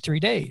itself in every 3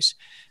 days.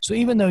 So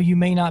even though you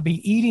may not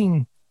be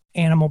eating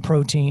animal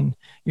protein,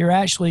 you're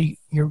actually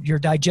you're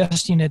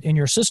digesting it in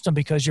your system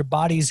because your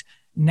body's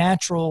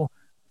natural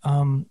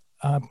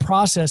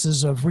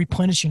processes of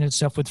replenishing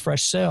itself with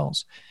fresh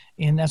cells.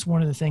 And that's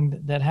one of the things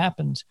that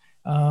happens.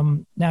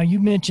 Now you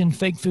mentioned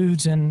fake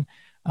foods and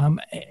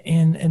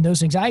those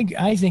things.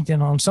 I think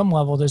that on some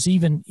level, there's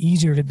even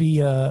easier to be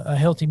a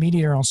healthy meat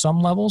eater on some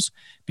levels,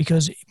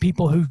 because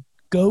people who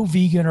go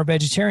vegan or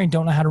vegetarian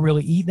don't know how to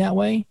really eat that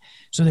way.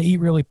 So they eat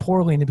really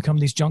poorly and they become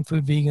these junk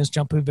food vegans,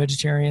 junk food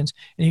vegetarians,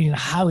 and eating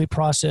highly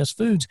processed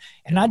foods.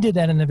 And I did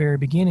that in the very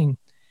beginning.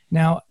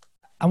 Now,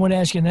 I want to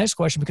ask you the next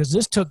question, because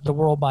this took the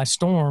world by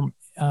storm,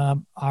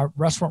 our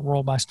restaurant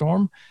world by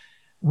storm,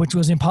 which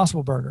was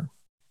Impossible Burger.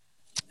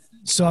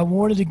 So I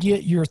wanted to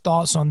get your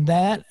thoughts on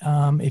that.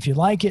 If you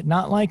like it,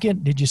 not like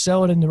it, did you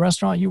sell it in the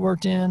restaurant you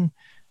worked in?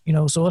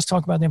 So let's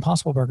talk about the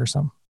Impossible Burger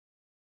some.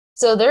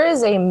 So there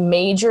is a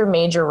major,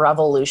 major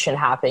revolution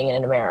happening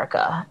in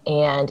America,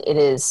 and it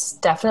is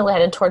definitely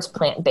headed towards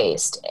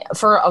plant-based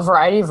for a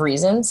variety of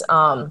reasons.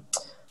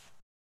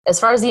 As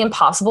far as the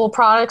Impossible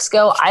products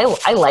go,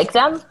 I like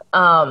them.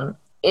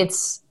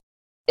 It's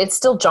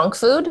still junk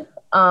food.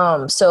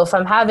 So if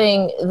I'm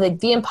having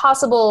the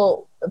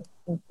Impossible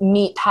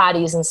meat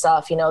patties and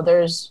stuff,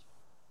 there's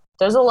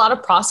a lot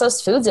of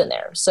processed foods in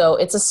there. So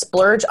it's a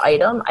splurge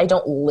item. I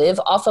don't live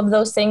off of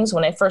those things.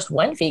 When I first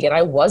went vegan,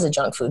 I was a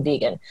junk food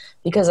vegan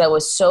because I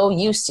was so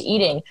used to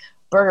eating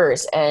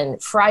burgers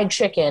and fried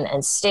chicken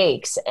and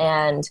steaks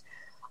and,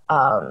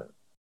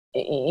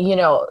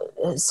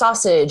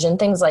 sausage and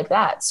things like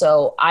that.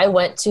 So I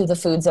went to the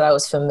foods that I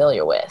was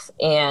familiar with,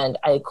 and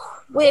I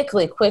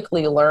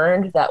quickly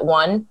learned that,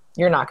 one,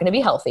 you're not going to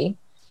be healthy,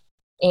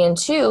 and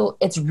two,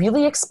 it's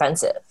really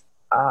expensive.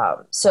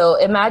 So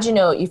imagine,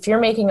 if you're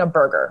making a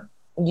burger,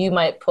 you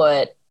might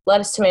put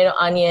lettuce, tomato,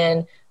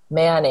 onion,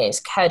 mayonnaise,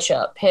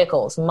 ketchup,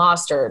 pickles,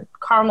 mustard,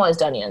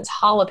 caramelized onions,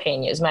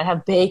 jalapenos, you might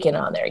have bacon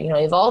on there. You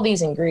have all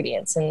these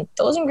ingredients, and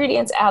those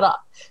ingredients add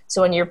up.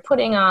 So when you're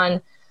putting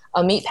on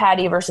a meat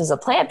patty versus a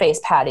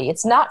plant-based patty,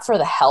 it's not for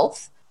the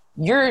health.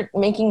 You're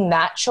making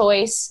that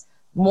choice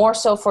more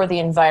so for the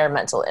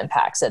environmental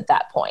impacts at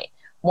that point,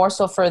 more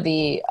so for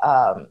the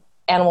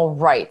animal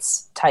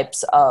rights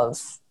types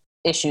of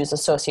issues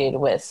associated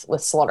with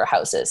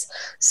slaughterhouses.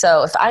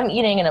 So if I'm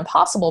eating an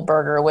Impossible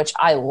Burger, which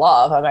I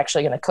love, I'm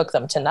actually going to cook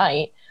them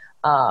tonight.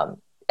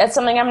 It's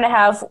something I'm going to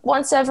have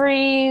once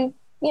every,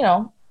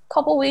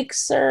 couple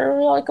weeks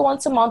or like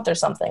once a month or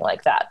something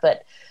like that.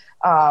 But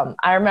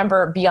I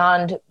remember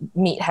Beyond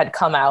Meat had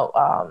come out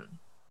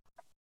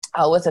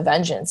with a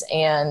vengeance,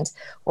 and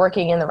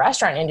working in the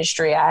restaurant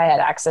industry, I had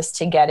access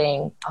to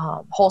getting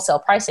wholesale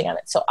pricing on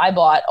it. So I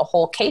bought a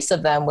whole case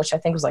of them, which I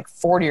think was like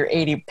 40 or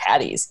 80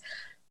 patties,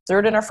 threw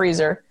it in our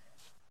freezer,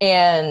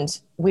 and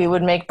we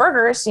would make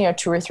burgers,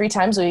 2 or 3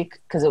 times a week,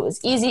 because it was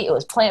easy, it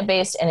was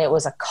plant-based, and it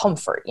was a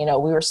comfort. We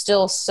were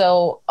still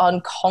so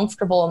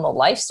uncomfortable in the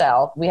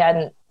lifestyle. We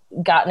hadn't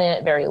gotten in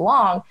it very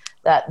long,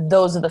 that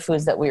those are the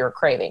foods that we were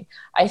craving.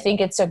 I think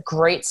it's a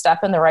great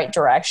step in the right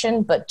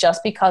direction, but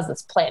just because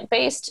it's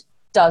plant-based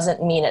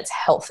doesn't mean it's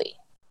healthy.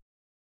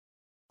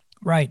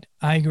 Right.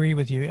 I agree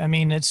with you. I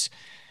mean, it's,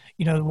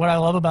 what I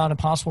love about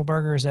Impossible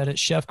Burger is that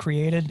it's chef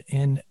created,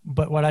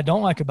 but what I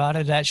don't like about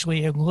it,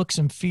 actually, it looks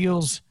and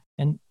feels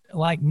and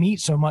like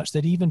meat so much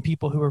that even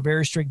people who are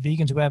very strict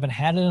vegans who haven't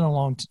had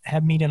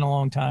meat in a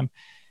long time,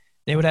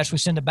 they would actually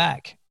send it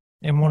back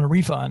and want a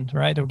refund,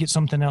 right? They would get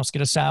something else,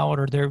 get a salad,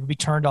 or they would be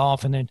turned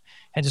off, and then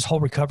had this whole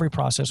recovery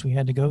process we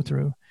had to go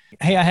through.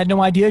 Hey, I had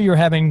no idea you were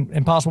having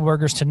Impossible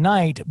Burgers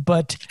tonight,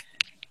 but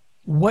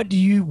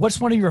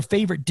what's one of your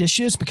favorite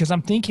dishes? Because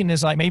I'm thinking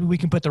is like, maybe we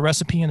can put the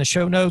recipe in the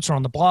show notes or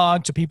on the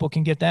blog so people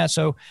can get that.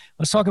 So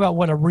let's talk about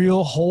what a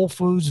real Whole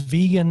Foods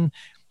vegan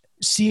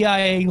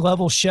CIA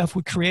level chef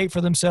would create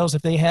for themselves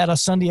if they had a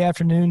Sunday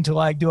afternoon to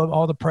like do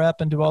all the prep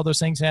and do all those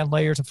things and add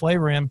layers of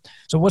flavor in.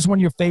 So what's one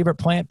of your favorite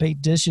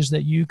plant-based dishes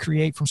that you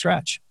create from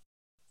scratch?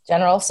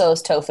 General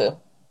Tso's tofu.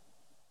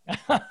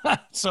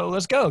 So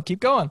let's go. Keep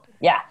going.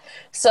 Yeah.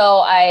 So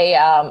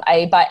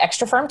I buy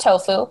extra firm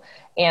tofu,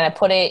 and I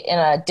put it in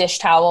a dish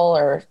towel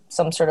or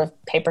some sort of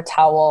paper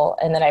towel,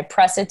 and then I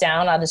press it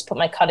down. I'll just put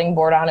my cutting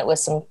board on it with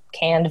some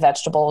canned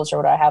vegetables or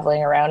what I have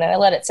laying around, and I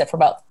let it sit for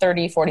about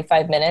 30,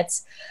 45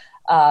 minutes.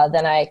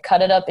 Then I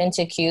cut it up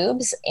into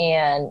cubes,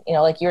 and,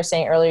 like you were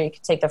saying earlier, you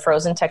could take the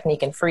frozen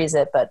technique and freeze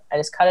it, but I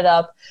just cut it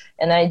up,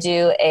 and then I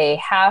do a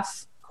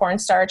half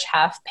cornstarch,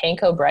 half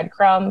panko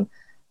breadcrumb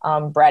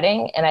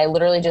breading, and I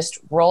literally just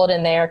roll it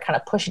in there, kind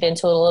of push it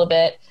into it a little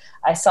bit.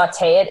 I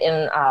saute it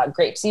in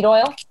grapeseed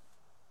oil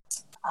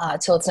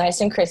till it's nice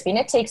and crispy, and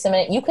it takes a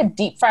minute. You could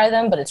deep fry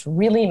them, but it's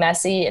really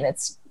messy and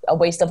it's a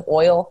waste of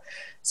oil.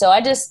 So I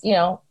just,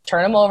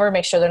 turn them over,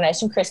 make sure they're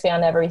nice and crispy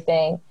on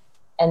everything.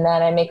 And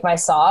then I make my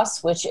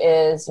sauce, which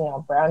is,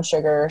 brown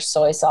sugar,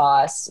 soy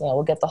sauce.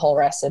 We'll get the whole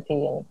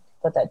recipe and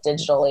put that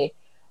digitally.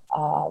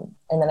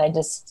 And then I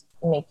just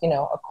make,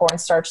 a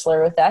cornstarch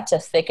slurry with that to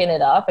thicken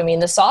it up. I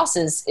mean, the sauce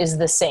is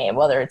the same,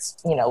 whether it's,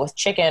 with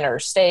chicken or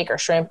steak or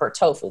shrimp or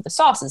tofu, the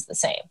sauce is the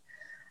same.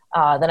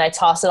 Then I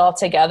toss it all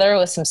together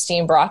with some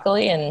steamed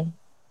broccoli, and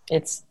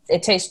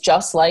it tastes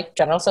just like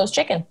General Tso's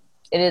chicken.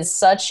 It is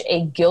such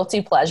a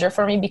guilty pleasure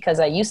for me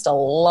because I used to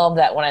love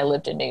that when I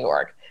lived in New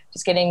York,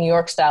 just getting New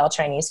York style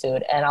Chinese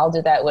food. And I'll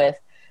do that with,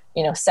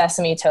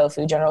 sesame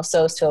tofu, General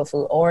Tso's tofu,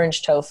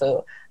 orange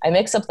tofu. I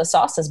mix up the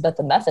sauces, but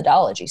the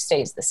methodology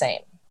stays the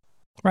same.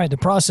 Right. The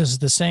process is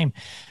the same.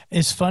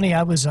 It's funny.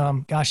 I was,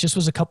 this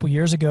was a couple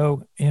years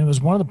ago, and it was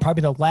one of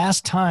probably the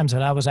last times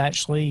that I was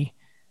actually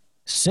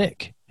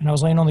sick, and I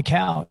was laying on the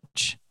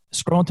couch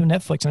scrolling through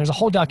Netflix, and there's a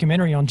whole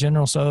documentary on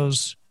General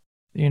Tso's,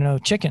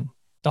 chicken,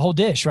 the whole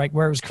dish, right?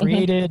 Where it was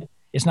created. Mm-hmm.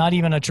 It's not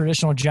even a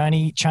traditional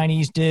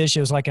Chinese dish. It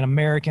was like an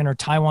American or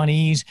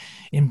Taiwanese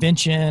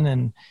invention,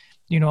 and,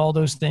 all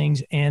those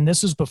things. And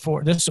this was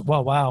before this.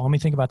 Well, wow. Let me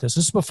think about this.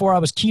 This is before I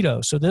was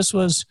keto. So this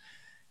was,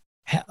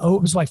 it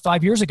was like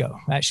 5 years ago,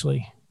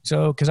 actually.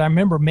 So, cause I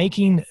remember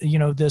making,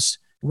 this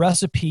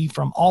recipe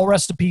from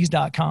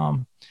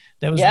allrecipes.com.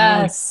 That was,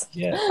 yes.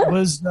 It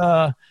was,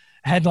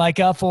 had like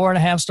a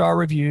 4.5-star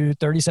review,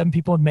 37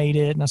 people had made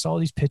it. And I saw all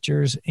these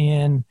pictures,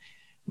 and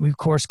we of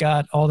course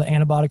got all the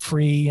antibiotic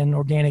free and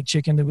organic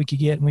chicken that we could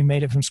get. And we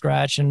made it from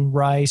scratch, and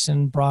rice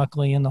and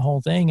broccoli and the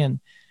whole thing.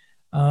 And,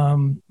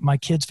 my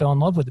kids fell in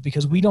love with it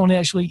because we don't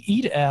actually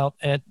eat out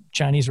at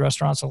Chinese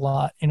restaurants a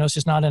lot. It's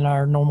just not in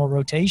our normal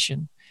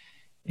rotation.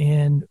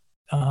 And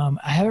I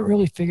haven't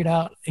really figured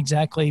out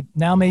exactly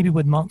now. Maybe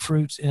with monk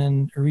fruits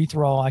and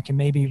erythritol, I can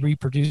maybe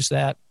reproduce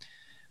that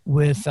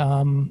with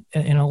in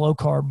a low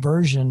carb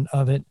version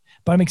of it.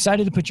 But I'm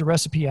excited to put your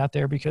recipe out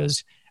there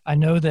because I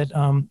know that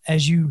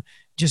as you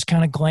just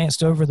kind of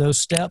glanced over those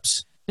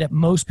steps, that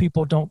most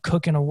people don't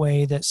cook in a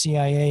way that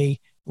CIA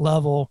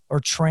level or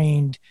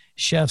trained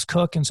chefs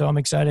cook. And so I'm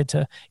excited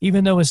to,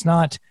 even though it's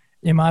not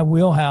in my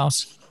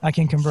wheelhouse, I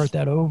can convert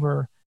that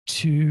over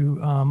to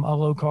a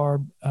low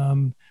carb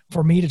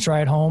for me to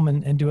try at home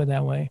and do it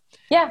that way.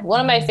 Yeah. One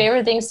of my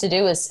favorite things to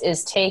do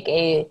is take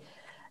a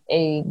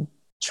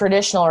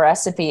traditional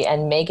recipe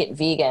and make it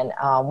vegan.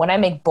 When I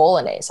make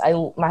bolognese,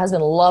 my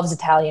husband loves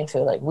Italian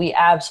food. Like, we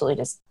absolutely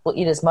just will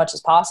eat as much as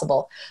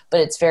possible,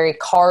 but it's very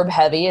carb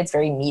heavy. It's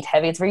very meat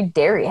heavy. It's very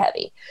dairy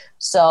heavy.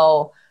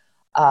 So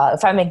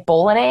if I make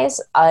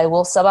bolognese, I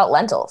will sub out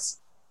lentils.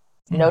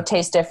 No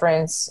taste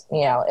difference.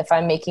 You know, if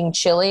I'm making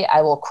chili,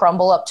 I will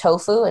crumble up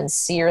tofu and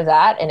sear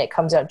that, and it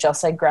comes out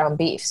just like ground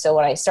beef. So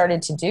what I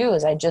started to do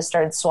is I just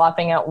started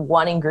swapping out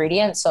one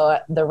ingredient. So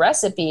the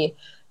recipe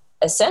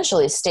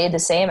essentially stayed the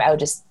same. I would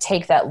just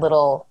take that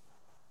little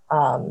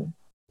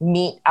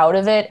meat out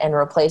of it and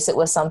replace it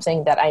with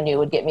something that I knew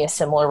would get me a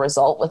similar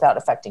result without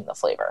affecting the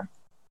flavor.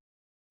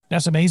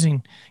 That's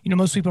amazing. You know,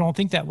 most people don't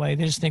think that way.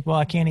 They just think, well,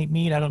 I can't eat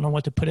meat. I don't know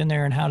what to put in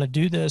there and how to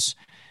do this.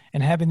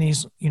 And having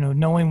these, you know,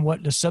 knowing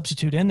what to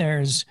substitute in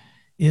there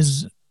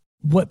is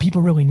what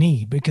people really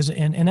need, because,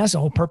 and that's the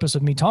whole purpose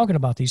of me talking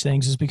about these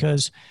things, is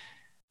because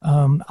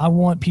I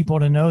want people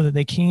to know that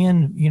they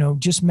can, you know,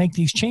 just make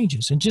these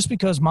changes. And just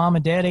because mom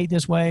and dad ate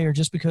this way, or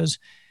just because,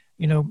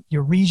 you know,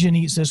 your region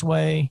eats this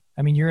way.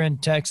 I mean, you're in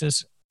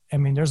Texas. I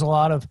mean, there's a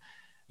lot of,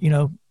 you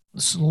know,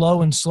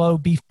 slow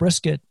beef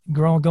brisket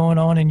going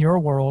on in your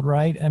world,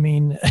 right? I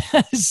mean,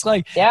 it's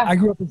like, yeah. I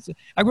grew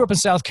up in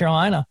South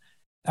Carolina.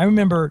 I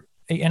remember,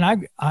 and I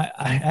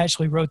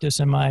actually wrote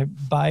this in my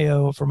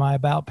bio for my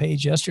About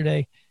page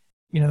yesterday.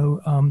 You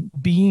know,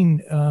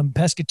 being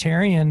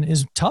pescatarian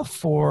is tough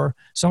for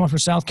someone from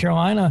South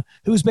Carolina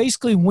who's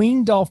basically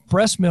weaned off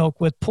breast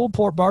milk with pulled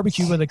pork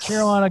barbecue with a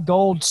Carolina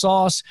Gold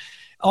sauce,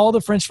 all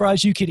the French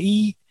fries you could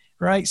eat,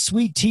 right?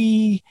 Sweet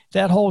tea,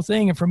 that whole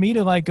thing. And for me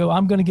to like go,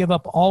 I'm going to give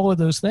up all of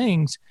those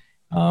things,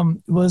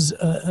 was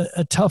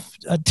a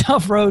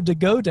tough road to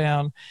go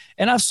down.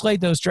 And I've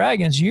slayed those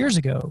dragons years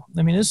ago.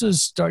 I mean, this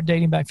is start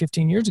dating back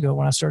 15 years ago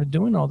when I started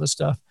doing all this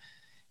stuff.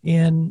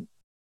 And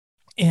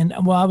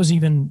well, I was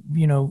even,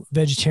 you know,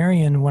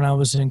 vegetarian when I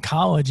was in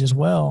college as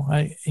well.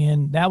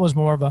 And that was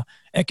more of a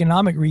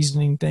economic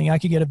reasoning thing. I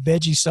could get a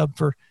veggie sub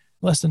for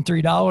less than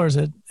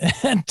 $3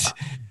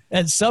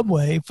 at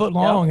Subway, foot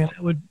long, and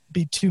it would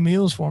be 2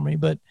 meals for me.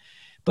 But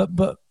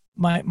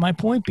my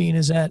point being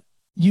is that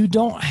you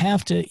don't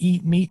have to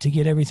eat meat to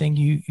get everything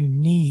you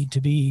need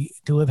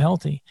to live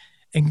healthy.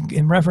 And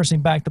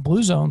referencing back to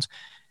Blue Zones,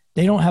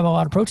 they don't have a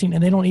lot of protein,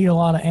 and they don't eat a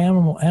lot of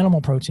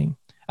animal protein.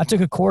 I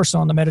took a course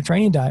on the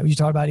Mediterranean diet. You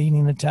talk about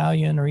eating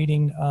Italian or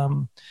eating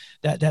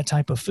that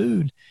type of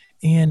food.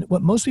 And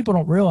what most people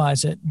don't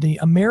realize, that the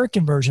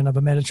American version of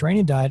a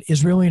Mediterranean diet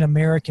is really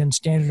an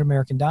standard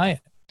American diet,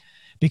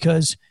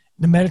 because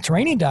the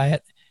Mediterranean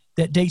diet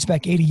that dates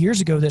back 80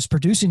 years ago, that's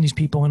producing these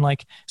people in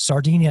like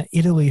Sardinia,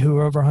 Italy, who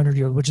are over 100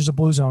 years, which is a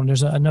blue zone.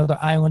 There's another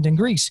island in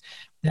Greece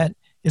that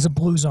is a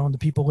blue zone. The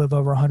people live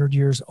over 100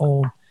 years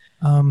old.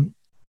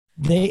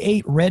 They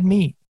ate red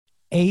meat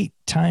 8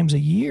 times a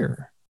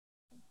year,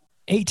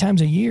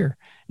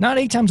 not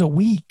 8 times a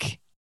week,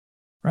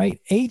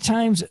 right? 8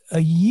 times a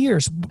year.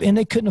 And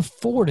they couldn't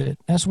afford it.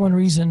 That's one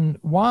reason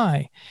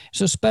why.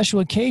 So special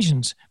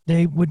occasions,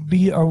 they would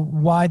be, or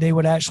why they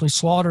would actually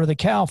slaughter the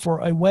cow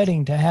for a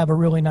wedding to have a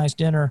really nice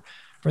dinner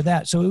for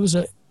that. So it was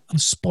a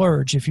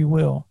splurge, if you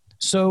will.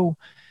 So,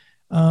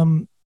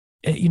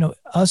 you know,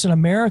 us in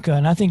America,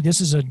 and I think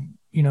this is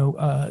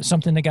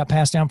something that got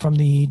passed down from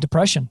the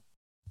Depression.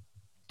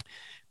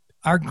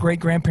 Our great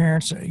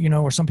grandparents, you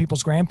know, or some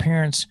people's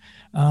grandparents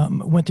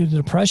went through the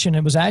Depression.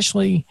 It was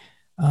actually,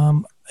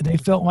 they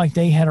felt like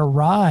they had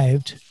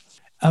arrived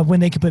when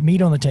they could put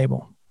meat on the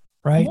table,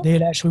 right? Mm-hmm. They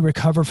had actually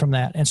recovered from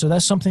that. And so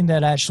that's something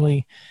that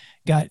actually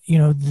got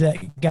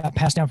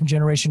passed down from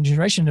generation to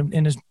generation,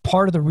 and is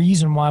part of the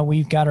reason why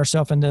we've got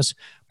ourselves in this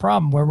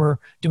problem where we're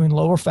doing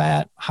lower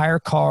fat, higher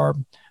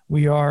carb.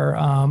 We are,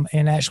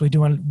 and actually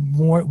doing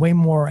way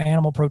more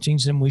animal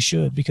proteins than we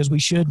should, because we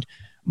should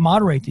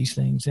moderate these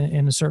things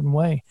in a certain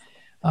way.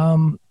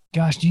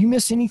 Gosh, do you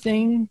miss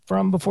anything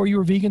from before you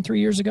were vegan 3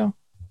 years ago?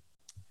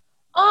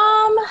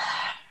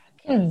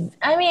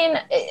 I mean,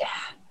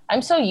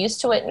 I'm so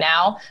used to it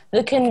now.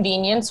 The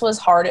convenience was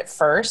hard at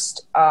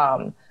first.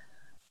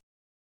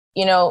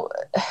 You know,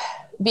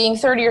 being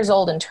 30 years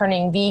old and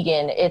turning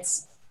vegan,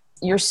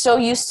 you're so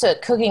used to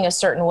cooking a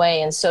certain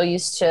way and so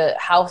used to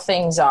how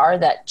things are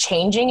that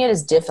changing it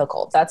is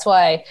difficult. That's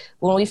why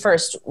when we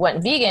first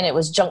went vegan, it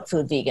was junk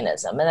food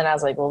veganism. And then I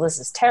was like, well, this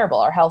is terrible.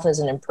 Our health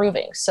isn't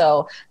improving.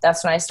 So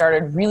that's when I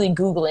started really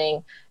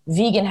Googling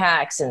vegan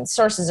hacks and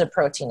sources of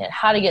protein and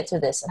how to get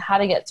through this and how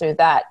to get through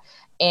that.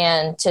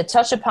 And to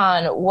touch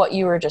upon what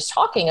you were just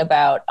talking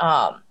about,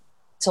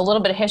 so a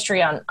little bit of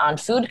history on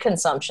food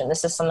consumption.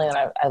 This is something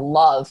that I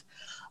love.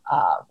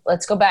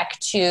 Let's go back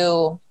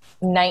to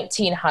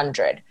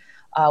 1900.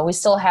 We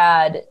still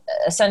had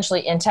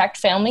essentially intact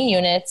family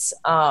units.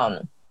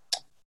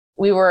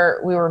 We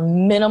were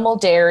minimal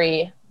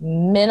dairy,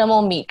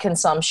 minimal meat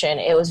consumption.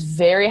 It was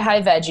very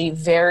high veggie,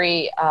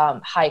 very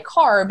high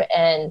carb,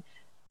 and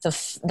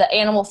the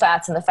animal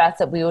fats and the fats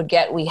that we would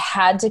get, we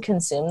had to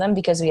consume them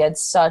because we had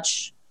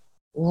such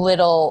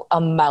little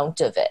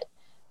amount of it.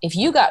 If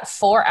you got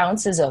 4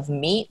 ounces of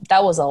meat,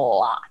 that was a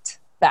lot.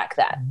 back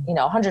then.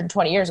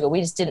 120 years ago, we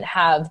just didn't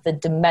have the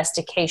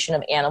domestication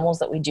of animals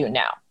that we do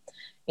now.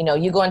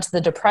 You go into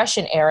the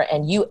Depression era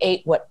and you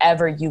ate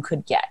whatever you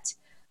could get.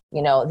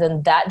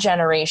 Then that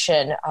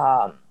generation,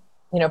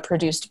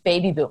 produced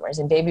baby boomers,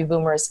 and baby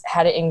boomers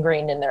had it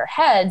ingrained in their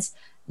heads.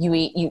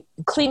 You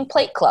clean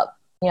plate club.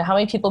 How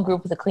many people grew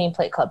up with a clean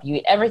plate club? You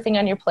eat everything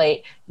on your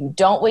plate. You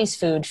don't waste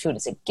food. Food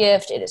is a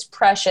gift. It is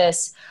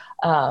precious.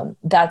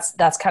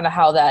 That's kind of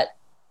how that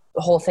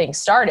whole thing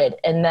started.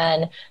 And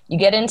then you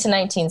get into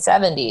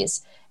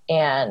 1970s,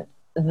 and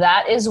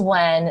that is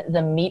when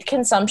the meat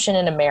consumption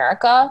in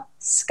America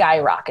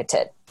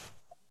skyrocketed.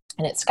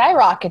 And it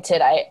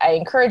skyrocketed. I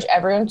encourage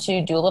everyone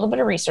to do a little bit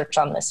of research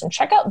on this and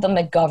check out the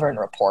McGovern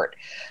report.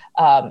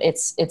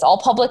 It's all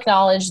public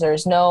knowledge.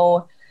 There's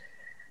no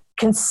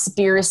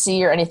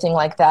conspiracy or anything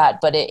like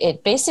that, but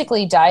it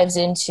basically dives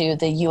into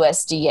the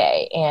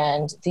USDA,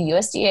 and the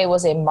USDA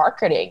was a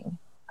marketing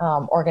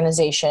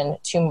organization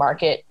to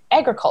market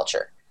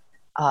agriculture.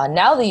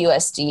 Now the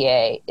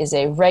USDA is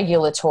a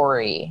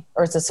regulatory,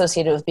 or it's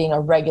associated with being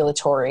a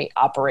regulatory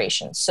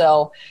operation.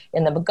 So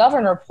in the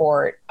McGovern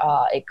report,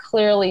 it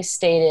clearly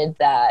stated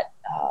that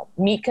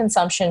meat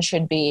consumption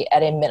should be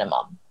at a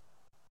minimum.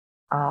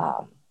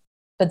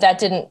 But that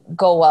didn't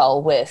go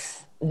well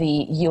with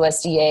the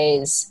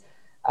USDA's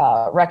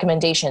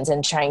recommendations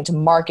and trying to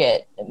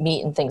market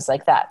meat and things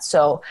like that.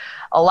 So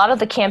a lot of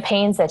the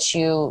campaigns that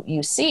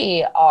you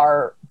see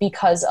are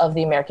because of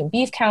the American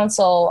Beef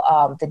Council,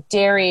 the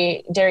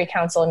Dairy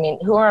Council.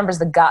 Who remembers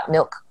the Got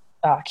Milk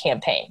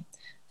campaign?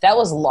 That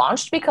was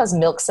launched because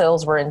milk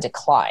sales were in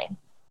decline.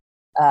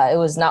 It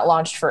was not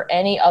launched for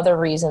any other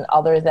reason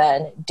other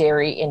than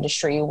dairy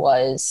industry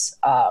was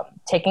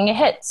taking a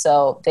hit.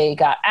 So they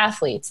got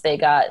athletes, they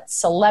got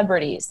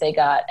celebrities, they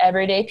got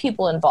everyday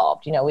people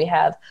involved. We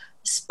have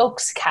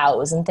spokes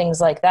cows and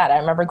things like that. I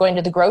remember going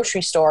to the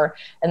grocery store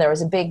and there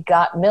was a big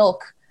Got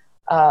Milk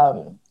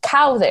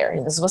cow there.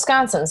 This is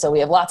Wisconsin, so we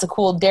have lots of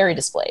cool dairy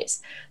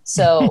displays.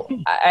 So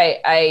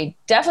I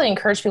definitely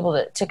encourage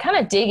people to kind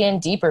of dig in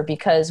deeper,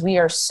 because we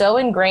are so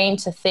ingrained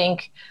to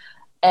think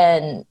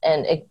and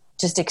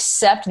just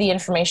accept the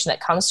information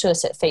that comes to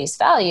us at face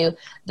value,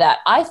 that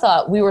I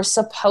thought we were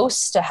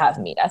supposed to have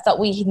meat. I thought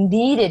we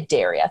needed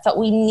dairy. I thought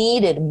we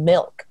needed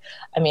milk.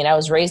 I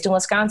was raised in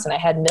Wisconsin. I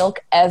had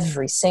milk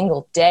every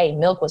single day.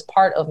 Milk was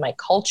part of my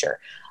culture.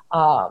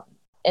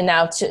 And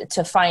now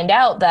to find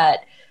out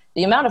that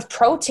the amount of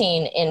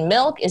protein in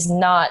milk is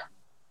not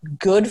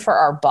good for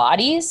our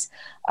bodies,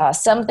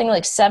 something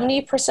like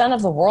 70%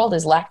 of the world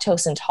is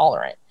lactose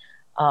intolerant.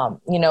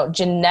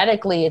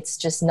 Genetically, it's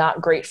just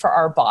not great for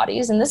our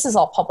bodies. And this is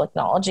all public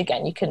knowledge.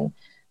 Again, you can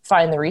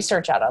find the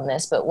research out on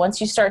this. But once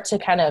you start to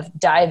kind of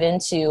dive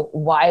into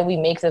why we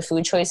make the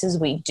food choices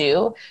we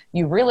do,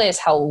 you realize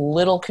how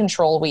little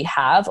control we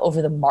have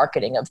over the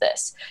marketing of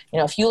this.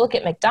 If you look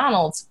at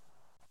McDonald's,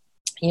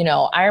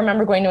 I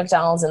remember going to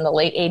McDonald's in the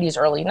late 80s,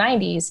 early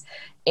 90s,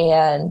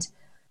 and,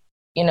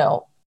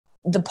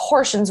 the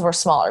portions were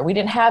smaller. We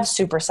didn't have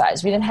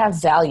supersize. We didn't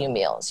have value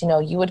meals.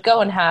 You would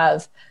go and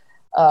have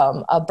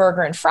a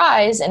burger and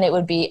fries, and it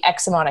would be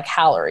X amount of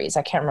calories.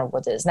 I can't remember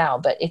what it is now,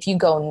 but if you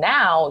go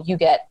now, you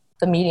get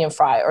the medium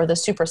fry or the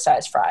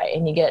supersized fry,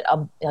 and you get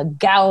a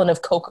gallon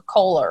of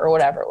Coca-Cola or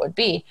whatever it would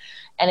be.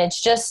 And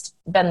it's just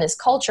been this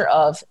culture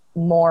of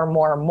more,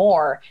 more,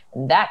 more.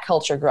 And that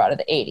culture grew out of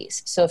the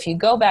 80s. So if you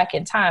go back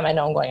in time, I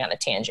know I'm going on a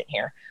tangent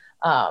here.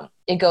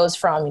 It goes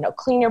from,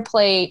 clean your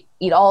plate,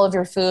 eat all of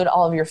your food.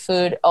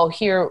 Oh,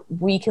 here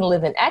we can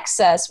live in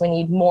excess. We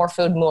need more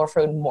food, more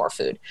food, more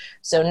food.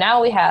 So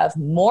now we have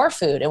more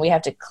food and we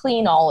have to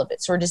clean all of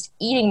it. So we're just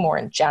eating more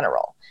in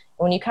general.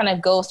 And when you kind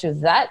of go through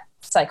that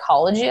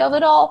psychology of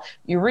it all,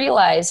 you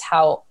realize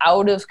how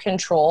out of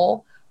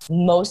control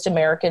most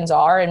Americans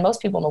are, and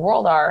most people in the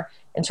world are,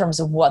 in terms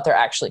of what they're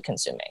actually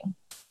consuming.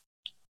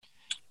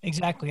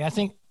 Exactly. I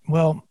think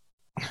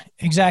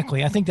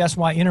that's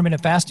why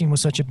intermittent fasting was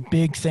such a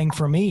big thing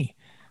for me.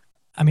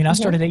 I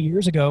started 8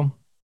 years ago,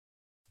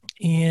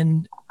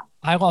 and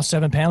I lost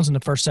 7 pounds in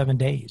the first 7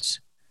 days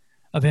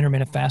of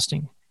intermittent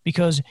fasting,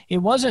 because it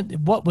wasn't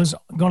what was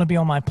going to be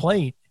on my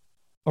plate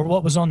or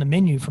what was on the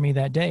menu for me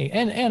that day.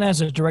 And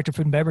as a director of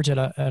food and beverage at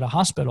a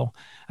hospital,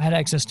 I had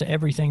access to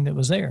everything that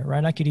was there,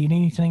 right? I could eat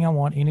anything I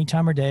want any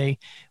time of day.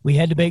 We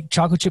had to bake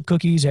chocolate chip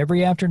cookies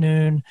every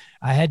afternoon.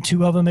 I had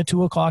 2 of them at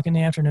 2:00 in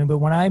the afternoon. But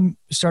when I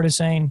started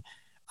saying,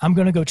 I'm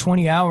going to go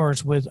 20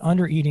 hours with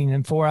under eating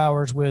and 4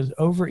 hours with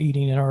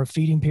overeating in our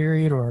feeding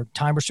period, or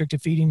time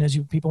restricted feeding, as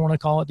people want to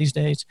call it these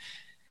days,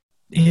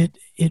 it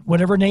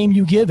whatever name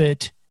you give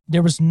it,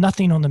 there was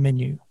nothing on the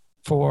menu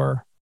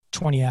for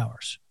 20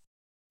 hours.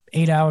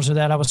 8 hours of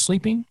that I was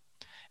sleeping.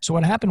 So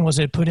what happened was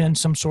it put in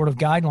some sort of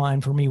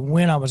guideline for me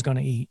when I was going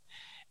to eat.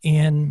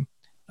 And,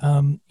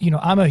 I'm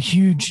a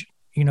huge,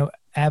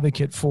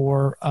 advocate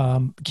for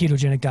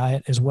ketogenic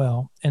diet as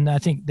well. And I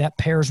think that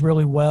pairs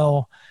really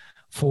well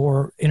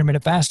for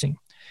intermittent fasting.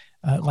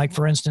 Like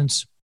for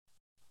instance,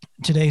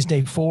 today's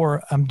day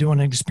 4, I'm doing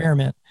an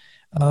experiment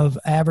of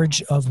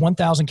average of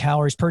 1,000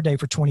 calories per day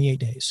for 28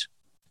 days.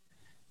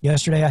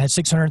 Yesterday I had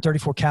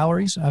 634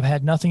 calories. I've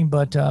had nothing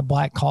but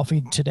black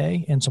coffee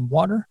today and some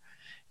water.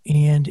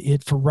 And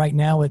for right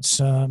now, it's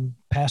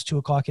past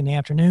 2:00 in the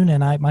afternoon,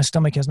 and my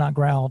stomach has not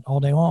growled all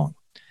day long.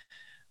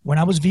 When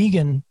I was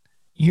vegan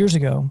years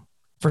ago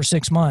for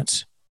 6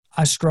 months,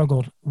 I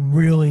struggled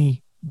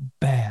really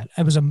bad.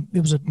 It was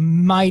a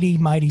mighty,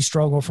 mighty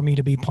struggle for me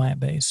to be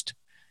plant-based.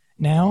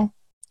 Now,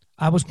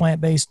 I was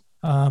plant-based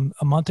a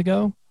month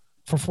ago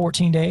for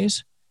 14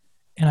 days,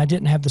 and I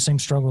didn't have the same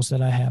struggles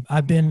that I have.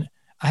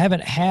 I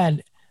haven't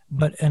had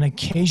but an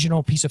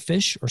occasional piece of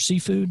fish or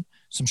seafood,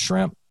 some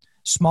shrimp,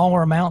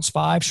 smaller amounts,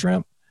 5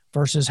 shrimp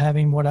versus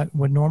having what I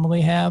would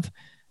normally have.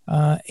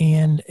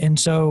 And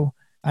so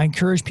I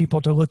encourage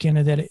people to look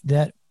into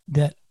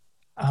that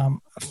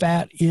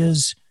fat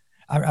is,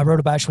 I wrote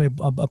about actually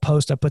a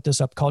post, I put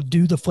this up called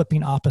 "Do the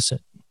Flipping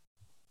Opposite,"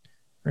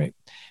 right?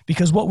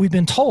 Because what we've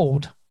been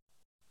told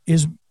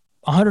is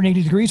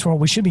 180 degrees from what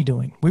we should be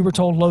doing. We were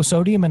told low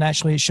sodium, and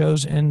actually it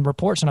shows in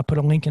reports, and I put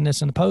a link in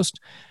this in the post,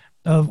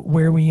 of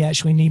where we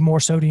actually need more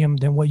sodium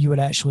than what you would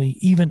actually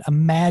even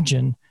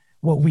imagine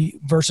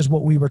versus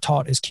what we were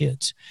taught as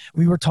kids.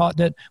 We were taught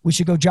that we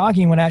should go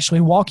jogging when actually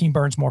walking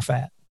burns more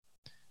fat,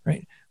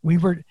 right?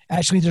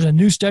 There's a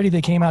new study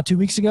that came out 2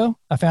 weeks ago.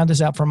 I found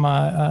this out from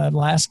my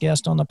last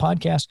guest on the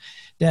podcast,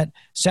 that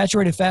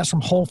saturated fats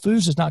from whole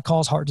foods does not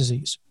cause heart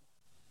disease.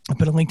 I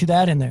put a link to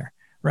that in there,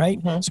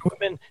 right? Mm-hmm.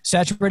 So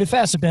saturated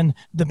fats have been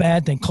the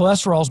bad thing.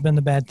 Cholesterol's been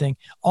the bad thing.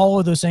 All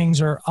of those things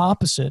are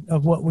opposite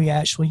of what we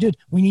actually did.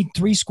 We need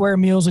 3 square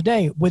meals a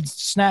day with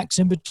snacks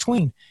in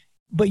between.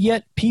 But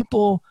yet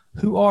people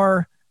who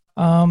are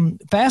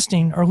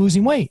fasting are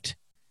losing weight,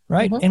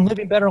 right? Mm-hmm. And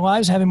living better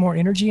lives, having more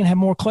energy and have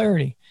more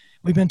clarity.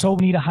 We've been told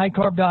we need a high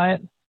carb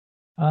diet.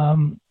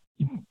 But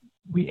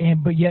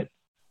yet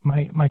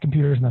my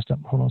computer is messed up.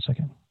 Hold on a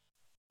second.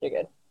 You're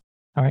good.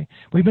 All right.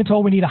 We've been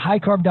told we need a high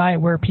carb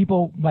diet, where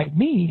people like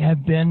me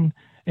have been,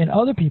 and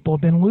other people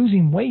have been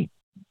losing weight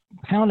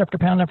pound after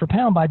pound after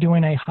pound by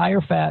doing a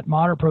higher fat,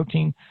 moderate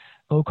protein,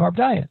 low carb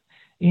diet.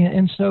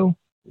 And so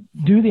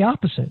do the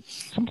opposite.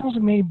 Sometimes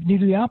we may need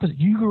to do the opposite.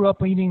 You grew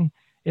up eating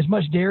as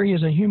much dairy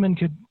as a human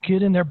could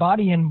get in their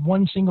body in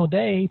one single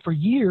day for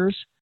years.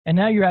 And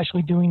now you're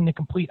actually doing the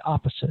complete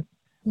opposite,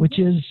 which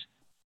is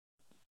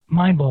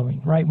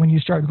mind-blowing, right? When you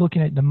start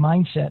looking at the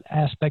mindset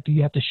aspect,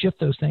 you have to shift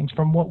those things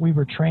from what we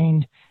were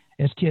trained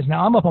as kids.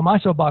 Now, I'm up on my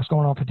soapbox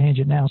going off a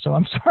tangent now, so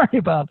I'm sorry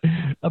about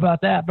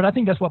that. But I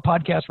think that's what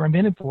podcasts were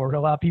invented for, to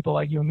allow people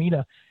like you and me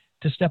to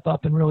step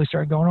up and really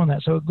start going on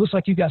that. So it looks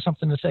like you got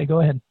something to say.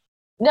 Go ahead.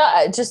 No,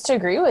 just to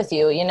agree with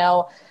you.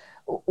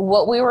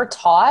 What we were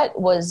taught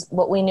was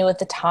what we knew at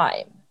the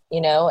time.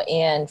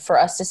 And for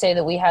us to say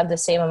that we have the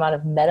same amount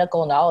of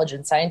medical knowledge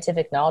and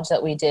scientific knowledge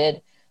that we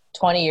did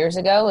 20 years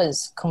ago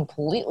is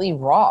completely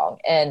wrong.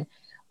 And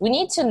we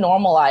need to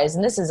normalize,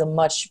 and this is a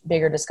much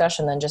bigger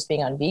discussion than just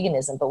being on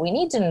veganism, but we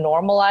need to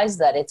normalize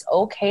that it's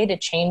okay to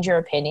change your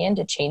opinion,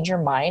 to change your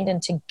mind,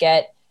 and to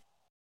get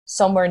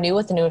somewhere new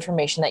with the new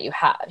information that you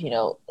have.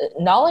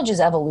 Knowledge is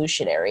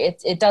evolutionary.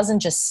 It doesn't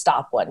just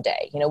stop one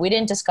day. We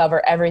didn't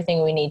discover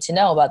everything we need to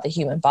know about the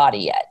human body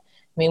yet.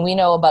 I mean, we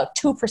know about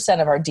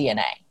 2% of our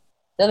DNA.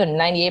 The other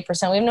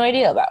 98% we have no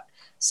idea about.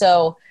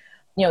 So,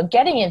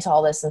 getting into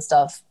all this and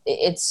stuff,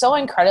 it's so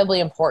incredibly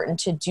important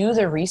to do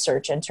the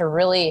research and to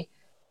really,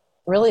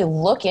 really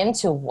look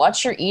into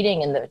what you're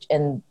eating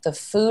and the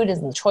food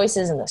and the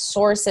choices and the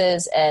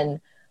sources. And,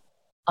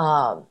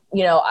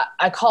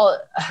 I call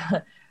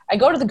it, I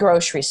go to the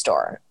grocery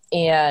store,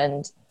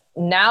 and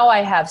now I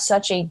have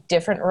such a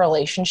different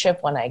relationship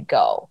when I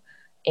go.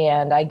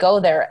 And I go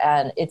there,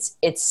 and it's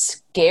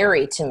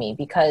scary to me,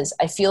 because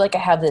I feel like I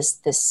have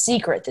this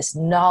secret, this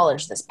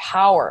knowledge, this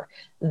power,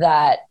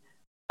 that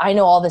I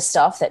know all this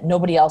stuff that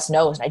nobody else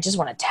knows. And I just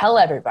want to tell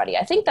everybody.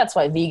 I think that's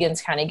why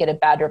vegans kind of get a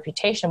bad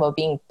reputation about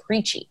being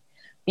preachy,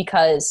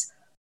 because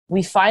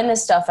we find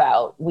this stuff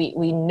out.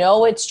 We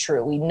know it's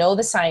true. We know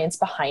the science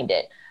behind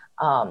it.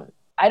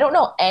 I don't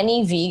know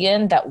any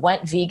vegan that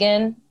went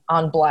vegan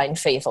on blind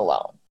faith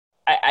alone.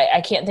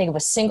 I can't think of a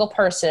single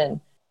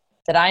person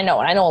that I know,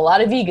 and I know a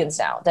lot of vegans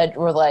now that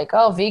were like,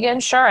 oh, vegan,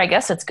 sure, I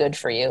guess it's good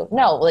for you.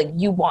 No, like,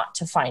 you want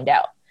to find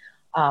out.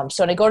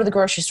 So when I go to the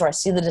grocery store, I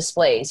see the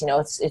displays.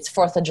 It's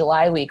 4th of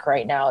July week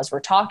right now as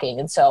we're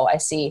talking. And so I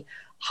see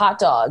hot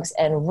dogs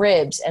and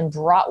ribs and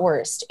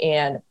bratwurst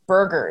and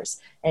burgers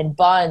and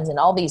buns and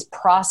all these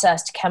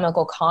processed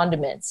chemical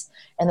condiments.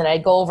 And then I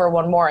go over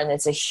one more, and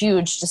it's a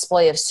huge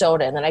display of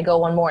soda. And then I go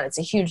one more, and it's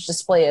a huge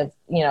display of,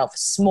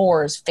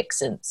 s'mores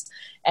fixins.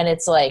 And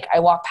it's like, I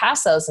walk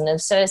past those, and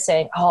instead of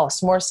saying, oh,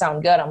 s'mores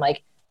sound good, I'm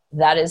like,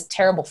 that is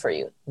terrible for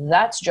you.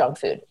 That's junk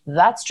food.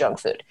 That's junk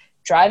food.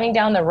 Driving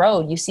down the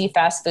road, you see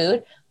fast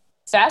food.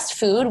 Fast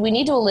food, we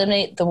need to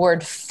eliminate the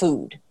word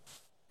food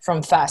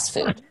from fast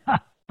food.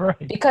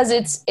 Right. Because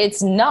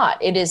it's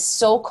not. It is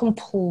so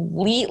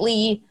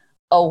completely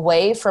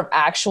away from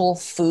actual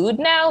food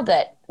now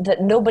that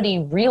nobody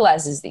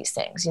realizes these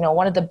things.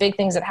 One of the big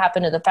things that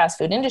happened to the fast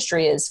food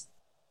industry is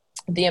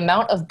the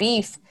amount of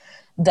beef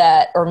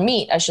or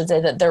meat, I should say,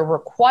 that they're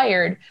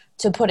required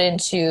to put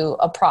into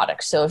a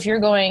product. So if you're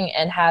going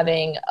and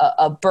having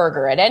a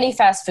burger at any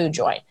fast food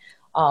joint,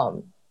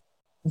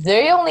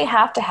 they only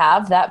have to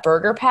have that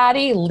burger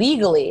patty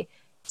legally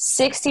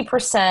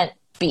 60%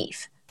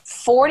 beef.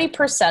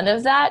 40%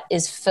 of that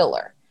is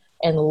filler.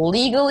 And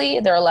legally,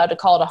 they're allowed to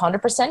call it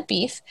 100%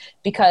 beef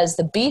because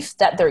the beef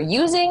that they're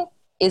using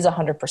is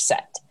 100%.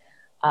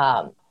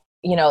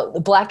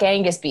 The Black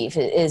Angus beef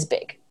is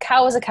big.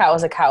 Cow is a cow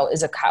is a cow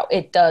is a cow.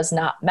 It does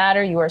not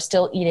matter. You are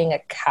still eating a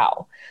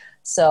cow.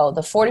 So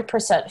the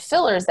 40%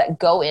 fillers that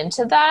go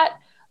into that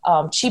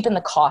cheapen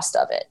the cost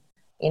of it.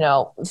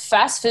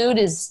 Fast food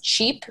is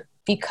cheap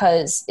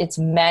because it's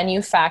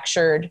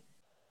manufactured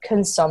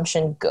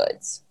consumption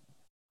goods.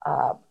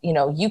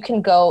 You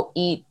can go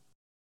eat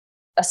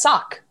a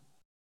sock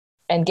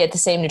and get the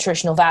same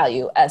nutritional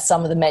value as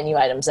some of the menu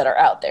items that are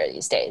out there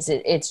these days.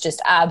 It's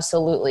just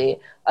absolutely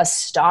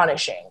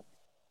astonishing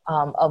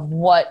of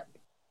what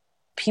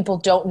people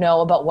don't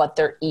know about what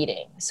they're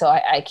eating. So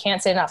I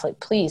can't say enough,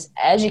 please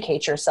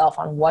educate yourself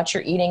on what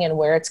you're eating and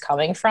where it's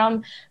coming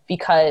from,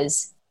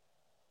 because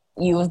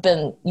you have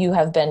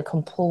been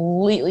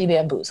completely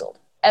bamboozled.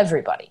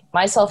 Everybody,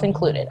 myself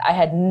included. I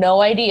had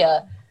no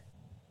idea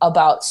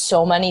about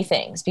so many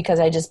things because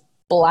I just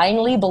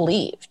blindly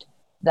believed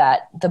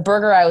that the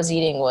burger I was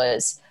eating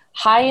was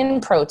high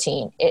in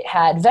protein. It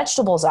had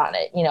vegetables on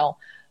it,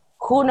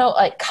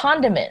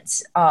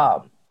 condiments,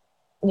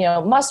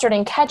 mustard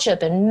and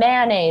ketchup and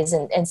mayonnaise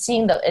and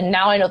seeing and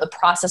now I know the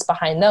process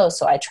behind those.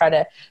 So I try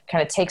to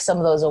kind of take some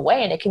of those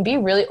away, and it can be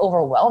really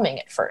overwhelming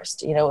at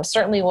first. It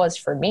certainly was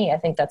for me. I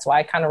think that's why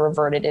I kind of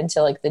reverted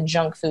into the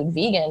junk food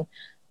vegan,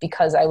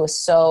 because I was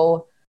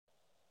so,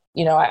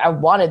 I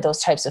wanted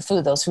those types of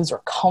food. Those foods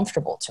were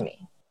comfortable to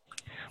me.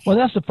 Well,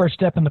 that's the first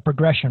step in the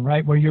progression,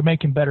 right? Where you're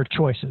making better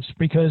choices,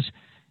 because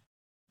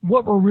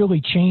what we're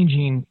really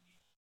changing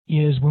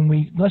is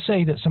when let's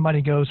say that somebody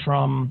goes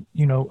from,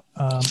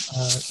 a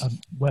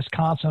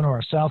Wisconsin or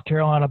a South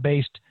Carolina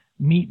based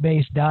meat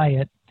based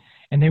diet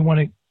and they want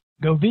to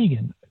go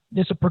vegan.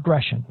 It's a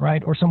progression,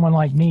 right? Or someone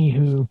like me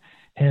who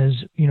has,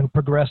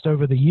 progressed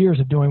over the years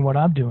of doing what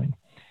I'm doing.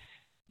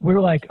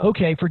 We're like,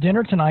 okay, for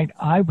dinner tonight,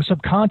 I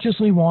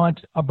subconsciously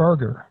want a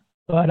burger,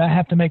 but I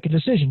have to make a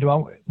decision.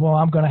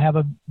 I'm going to have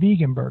a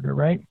vegan burger,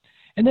 right?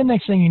 And then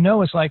next thing you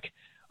know, it's like,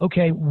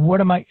 okay,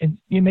 what am I, and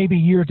it may be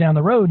years down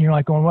the road and you're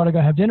like going, what am I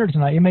going to have dinner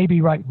tonight? It may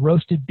be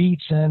roasted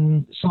beets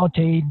and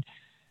sauteed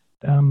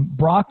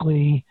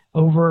broccoli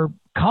over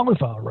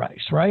cauliflower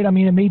rice, right? I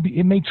mean,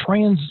 it may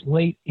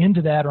translate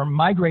into that or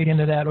migrate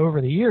into that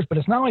over the years, but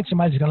it's not like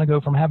somebody's going to go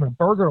from having a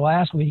burger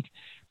last week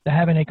to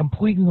having a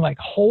completely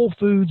Whole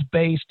Foods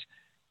based,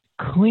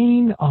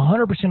 clean,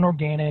 100%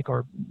 organic,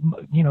 or,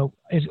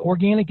 as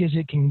organic as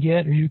it can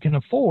get or you can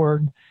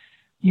afford,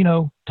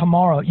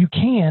 tomorrow. You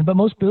can, but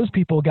most of those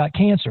people got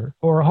cancer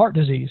or heart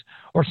disease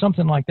or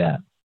something like that.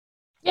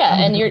 Yeah.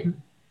 And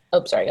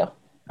sorry, go.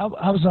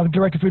 I was a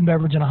director of food and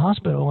beverage in a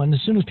hospital, and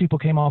as soon as people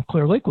came off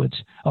clear liquids,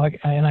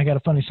 and I got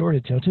a funny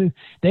story to tell too,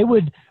 they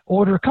would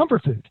order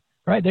comfort food,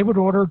 right? They would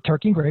order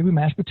turkey and gravy,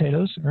 mashed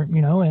potatoes, or,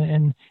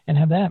 and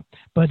have that.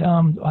 But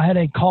I had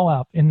a call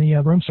out in the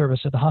room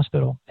service at the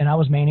hospital, and I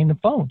was manning the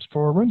phones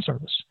for room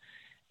service.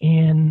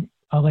 And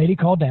a lady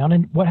called down,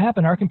 and what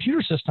happened, our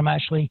computer system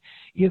actually,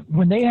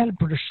 when they had a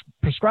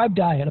prescribed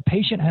diet, a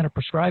patient had a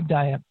prescribed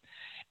diet,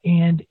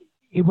 and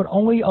it would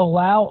only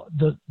allow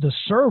the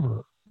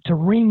server to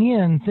ring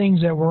in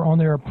things that were on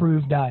their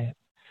approved diet.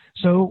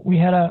 So we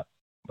had a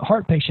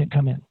heart patient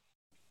come in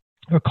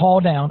or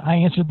call down. I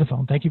answered the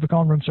phone. Thank you for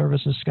calling room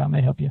services. Scott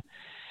may help you.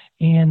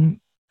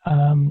 And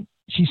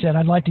she said,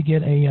 I'd like to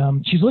get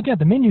she's looking at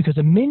the menu because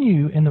the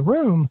menu in the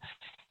room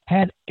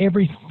had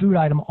every food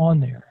item on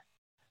there.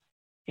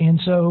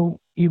 And so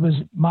it was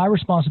my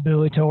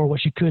responsibility to tell her what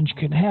she could and she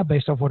couldn't have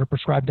based off what her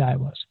prescribed diet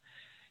was.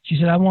 She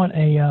said, I want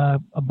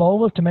a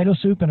bowl of tomato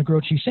soup and a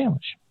grilled cheese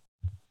sandwich.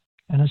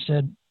 And I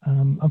said,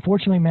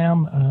 unfortunately,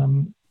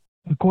 ma'am,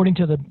 according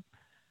to the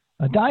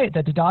diet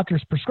that the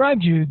doctors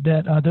prescribed you,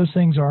 that those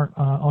things aren't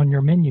on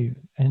your menu.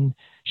 And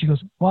she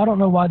goes, well, I don't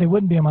know why they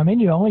wouldn't be on my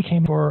menu. I only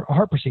came for a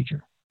heart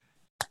procedure.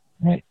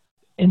 Right?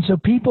 And so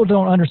people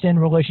don't understand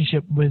the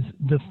relationship with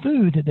the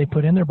food that they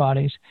put in their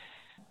bodies.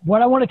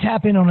 What I want to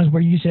tap in on is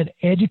where you said,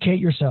 educate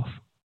yourself,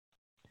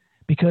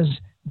 because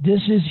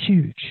this is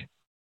huge.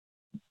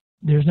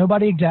 There's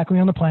nobody exactly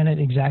on the planet,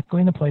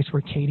 exactly in the place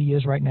where Katie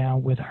is right now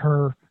with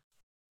her,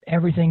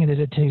 everything that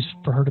it takes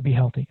for her to be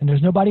healthy. And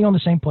there's nobody on the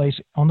same place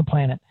on the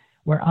planet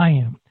where I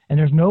am. And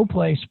there's no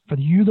place for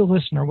you, the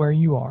listener, where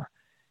you are.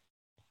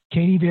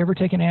 Katie, have you ever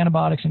taken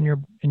antibiotics in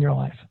your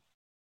life?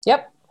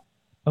 Yep.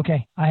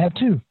 Okay, I have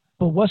too.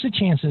 But what's the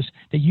chances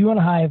that you and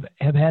I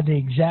have had the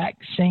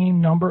exact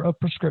same number of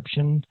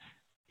prescriptions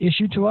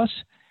issued to us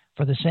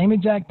for the same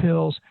exact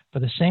pills, for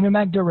the same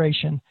exact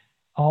duration,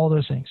 all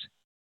those things?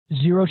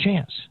 Zero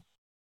chance.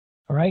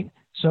 All right?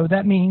 So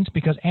that means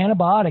because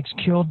antibiotics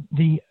killed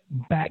the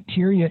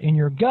bacteria in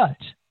your gut,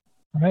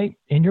 right?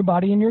 In your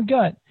body, in your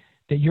gut,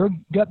 that your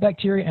gut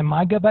bacteria and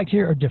my gut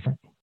bacteria are different.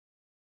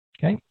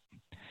 Okay?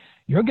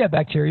 Your gut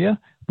bacteria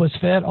was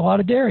fed a lot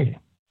of dairy.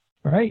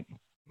 right?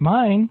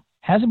 Mine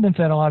hasn't been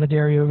fed a lot of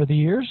dairy over the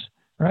years,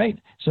 right?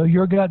 So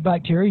your gut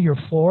bacteria, your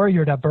flora,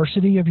 your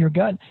diversity of your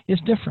gut is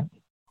different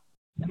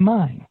than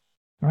mine,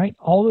 right?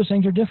 All those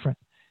things are different.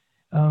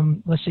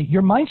 Let's see,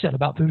 your mindset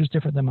about food is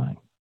different than mine,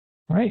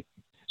 right?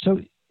 So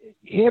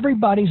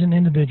everybody's an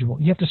individual.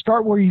 You have to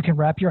start where you can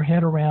wrap your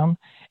head around.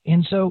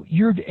 And so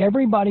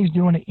everybody's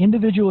doing an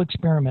individual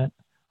experiment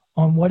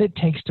on what it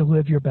takes to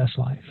live your best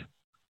life.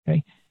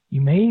 Okay.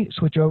 You may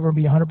switch over and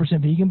be 100%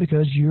 vegan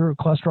because your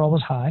cholesterol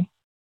was high,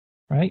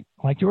 right?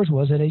 Like yours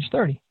was at age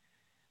 30.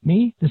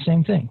 Me, the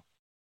same thing.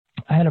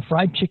 I had a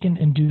fried chicken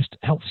induced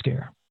health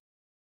scare.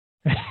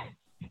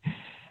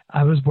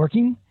 I was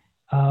working.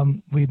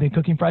 We'd been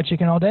cooking fried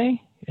chicken all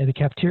day at the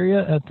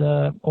cafeteria at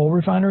the oil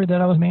refinery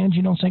that I was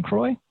managing on St.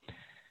 Croix.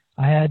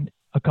 I had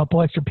a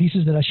couple extra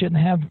pieces that I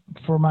shouldn't have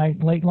for my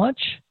late lunch,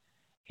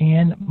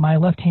 and my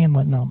left hand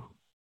went numb.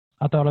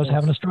 I thought I was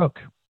having a stroke,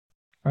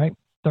 right?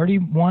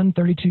 31,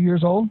 32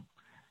 years old.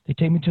 They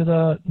take me to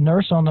the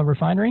nurse on the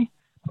refinery.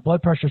 My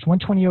blood pressure is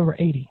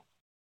 120/80.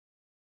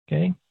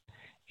 Okay.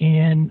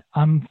 And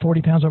I'm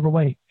 40 pounds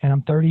overweight, and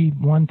I'm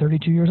 31,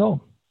 32 years old,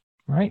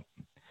 right?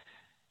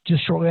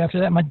 Just shortly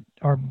after that,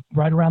 or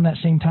right around that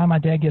same time, my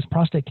dad gets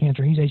prostate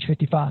cancer. He's age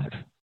 55.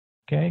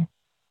 Okay.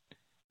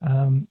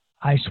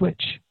 I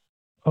switch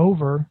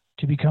over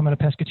to becoming a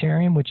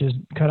pescatarian, which is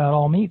cut out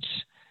all meats.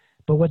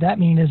 But what that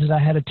means is I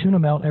had a tuna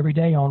melt every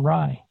day on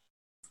rye,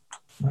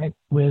 right?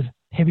 With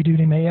heavy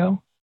duty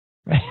mayo,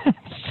 right?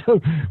 So,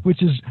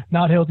 which is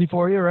not healthy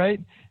for you, right?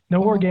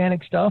 No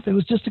organic stuff. It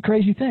was just a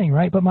crazy thing,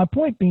 right? But my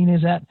point being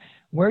is that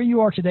where you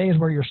are today is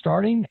where you're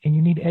starting, and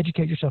you need to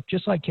educate yourself,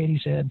 just like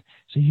Katie said,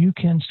 so you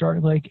can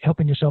start like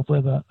helping yourself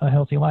live a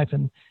healthy life.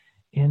 And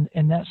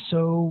that's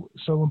so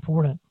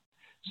important.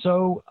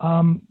 So,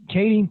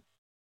 Katie,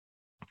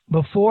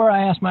 before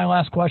I ask my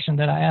last question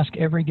that I ask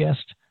every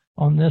guest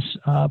on this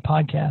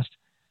podcast,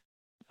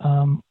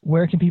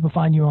 where can people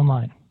find you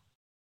online?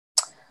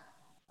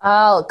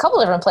 A couple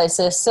different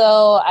places.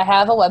 So I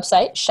have a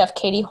website,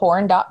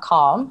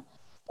 chefkatiehorn.com.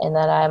 And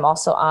then I'm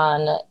also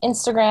on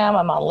Instagram.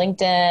 I'm on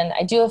LinkedIn.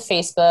 I do have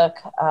Facebook,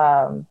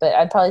 but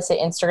I'd probably say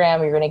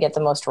Instagram. You're going to get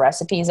the most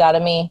recipes out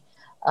of me,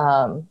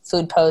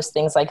 food posts,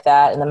 things like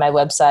that. And then my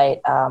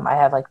website, I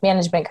have like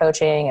management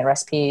coaching and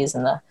recipes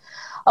and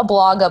a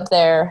blog up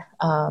there.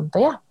 But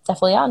yeah,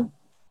 definitely on.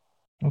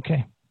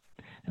 Okay.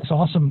 That's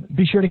awesome.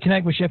 Be sure to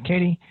connect with Chef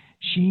Katie.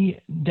 She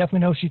definitely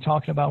knows what she's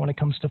talking about when it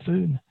comes to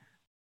food.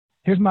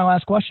 Here's my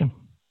last question.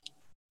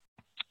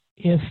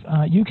 If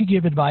you could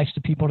give advice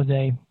to people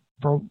today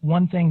for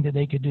one thing that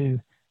they could do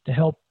to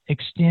help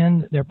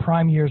extend their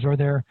prime years or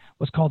their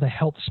what's called a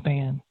health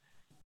span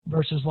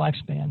versus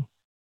lifespan,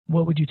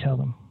 what would you tell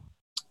them?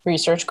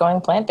 Research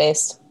going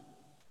plant-based.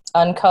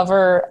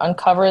 Uncover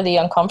the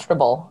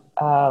uncomfortable.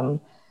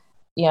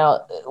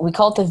 We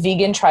call it the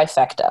vegan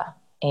trifecta.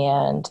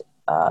 And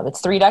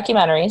it's 3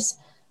 documentaries.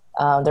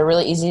 They're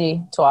really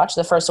easy to watch.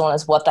 The first one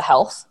is What the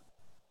Health.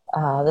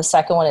 The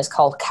second one is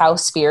called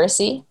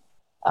Cowspiracy.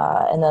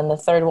 And then the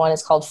third one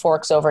is called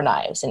Forks Over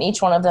Knives. And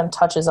each one of them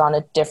touches on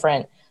a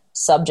different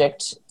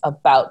subject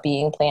about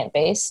being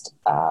plant-based.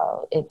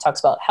 It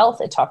talks about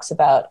health, it talks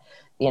about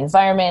the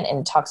environment, and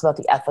it talks about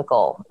the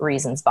ethical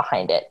reasons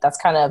behind it. That's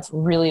kind of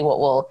really what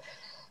will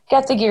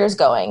get the gears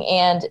going.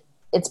 And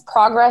it's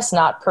progress,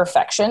 not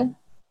perfection.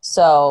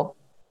 So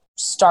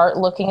start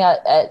looking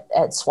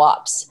at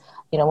swaps.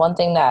 One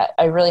thing that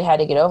I really had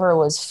to get over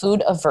was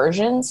food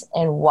aversions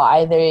and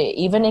why they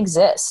even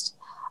exist.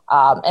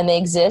 And they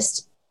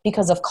exist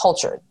because of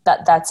culture.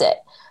 That's it.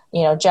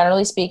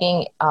 Generally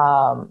speaking,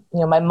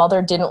 my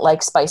mother didn't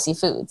like spicy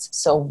foods.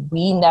 So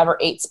we never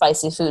ate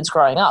spicy foods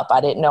growing up.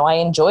 I didn't know I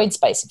enjoyed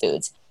spicy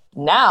foods.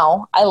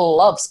 Now I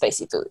love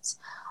spicy foods.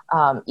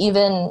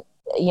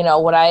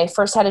 When I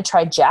first had to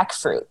try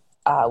jackfruit,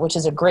 which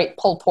is a great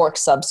pulled pork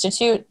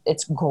substitute,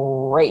 it's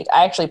great.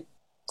 I actually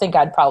think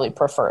I'd probably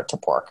prefer it to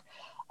pork.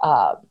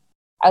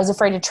 I was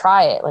afraid to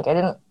try it.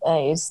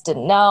 I just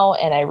didn't know.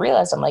 And I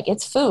realized I'm like,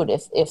 it's food.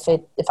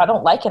 If I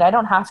don't like it, I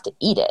don't have to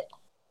eat it.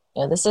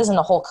 This isn't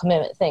a whole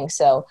commitment thing.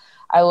 So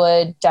I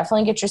would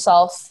definitely get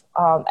yourself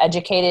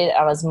educated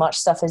on as much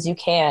stuff as you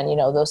can,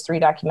 those 3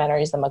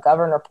 documentaries, the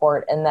McGovern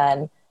Report, and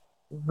then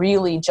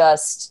really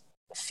just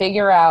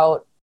figure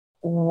out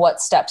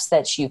what steps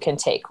that you can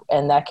take.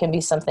 And that can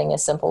be something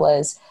as simple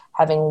as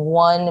having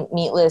 1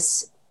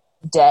 meatless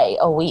day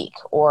a week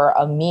or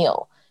a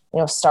meal.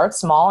 Start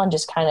small and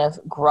just kind of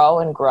grow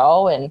and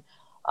grow. And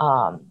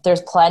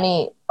there's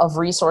plenty of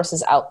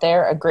resources out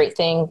there. A great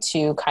thing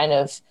to kind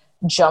of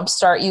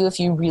jumpstart you if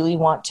you really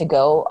want to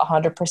go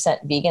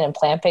 100% vegan and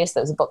plant-based.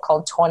 There's a book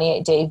called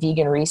 28-Day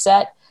Vegan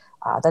Reset.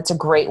 That's a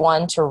great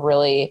one to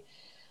really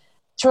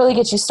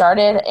get you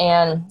started.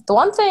 And the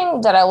one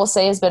thing that I will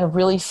say has been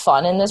really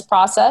fun in this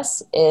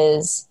process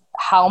is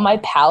how my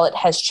palate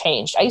has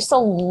changed. I used to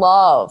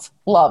love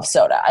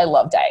soda. I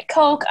loved Diet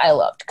Coke. I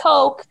loved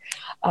Coke.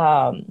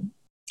 I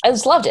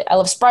just loved it. I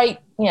love Sprite,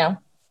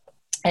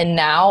 and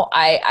now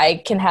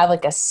I can have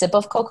like a sip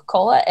of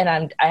Coca-Cola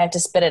and I have to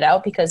spit it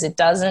out because it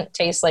doesn't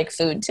taste like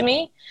food to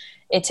me.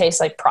 it tastes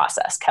like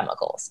processed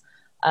chemicals.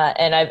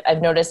 And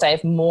I've noticed I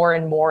have more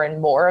and more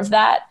and more of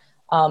that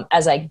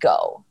as I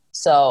go.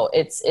 So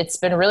it's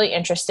been really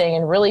interesting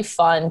and really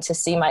fun to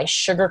see my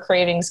sugar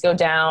cravings go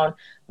down,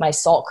 my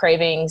salt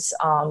cravings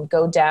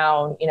go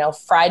down.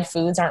 Fried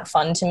foods aren't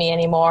fun to me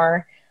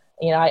anymore.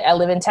 I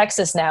live in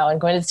Texas now,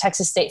 and going to the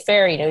Texas State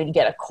Fair, you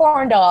get a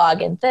corn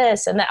dog and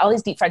this and that, all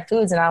these deep fried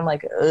foods. And I'm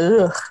like,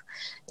 ugh,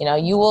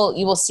 you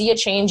will see a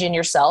change in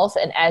yourself.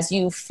 And as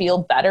you feel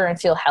better and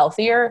feel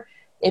healthier,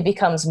 it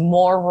becomes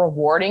more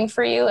rewarding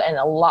for you and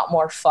a lot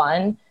more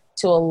fun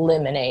to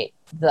eliminate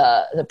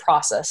the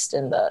processed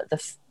and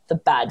the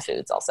bad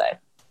foods, I'll say.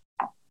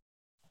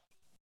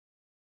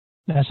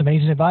 That's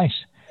amazing advice.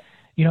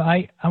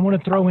 I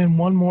want to throw in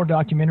one more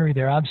documentary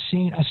there. I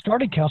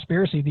started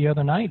Cowspiracy the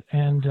other night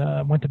and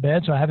went to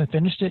bed, so I haven't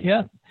finished it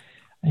yet.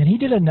 And he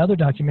did another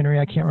documentary.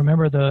 I can't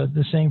remember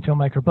the same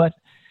filmmaker, but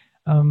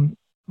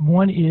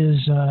one is,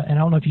 and I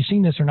don't know if you've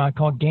seen this or not,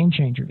 called Game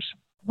Changers.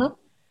 Mm-hmm.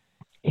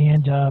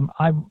 And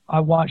I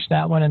watched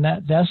that one, and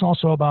that's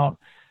also about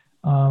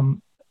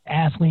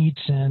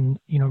athletes and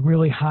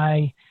really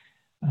high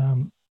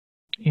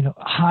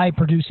high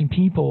producing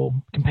people,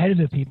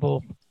 competitive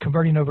people,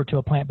 converting over to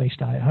a plant-based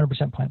diet,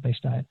 100%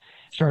 plant-based diet.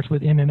 Starts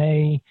with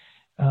MMA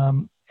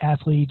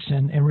athletes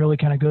and really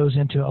kind of goes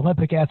into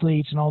Olympic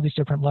athletes and all these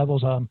different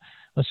levels.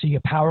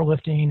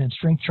 Powerlifting and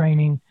strength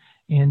training.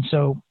 And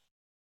so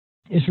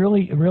it's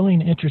really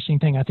an interesting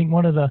thing. I think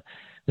one of the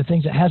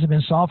things that hasn't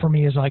been solved for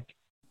me is a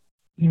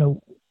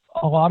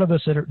lot of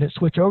us that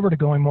switch over to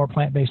going more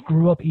plant-based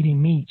grew up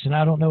eating meats. And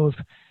I don't know if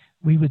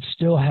we would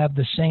still have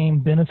the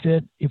same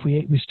benefit if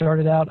we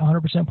started out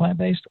 100%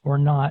 plant-based or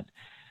not.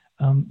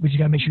 But you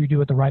got to make sure you do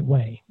it the right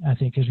way, I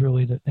think, is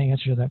really the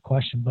answer to that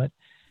question. But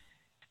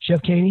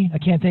Chef Katie, I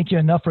can't thank you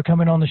enough for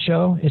coming on the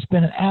show. It's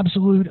been an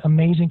absolute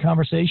amazing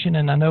conversation.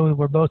 And I know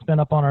we're both been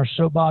up on our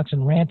soapbox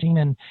and ranting,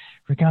 and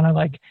we're kind of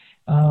like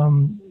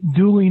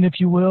dueling, if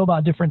you will,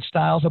 about different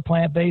styles of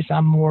plant-based.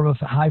 I'm more of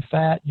a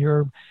high-fat,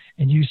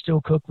 and you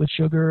still cook with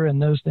sugar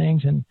and those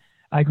things. And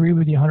I agree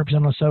with you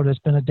 100% on soda. It's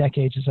been a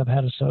decade since I've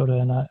had a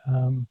soda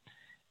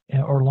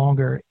or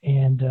longer.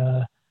 And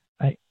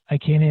I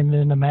can't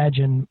even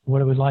imagine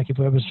what it was like if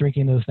I was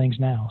drinking those things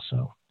now.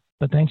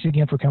 But thanks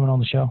again for coming on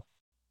the show.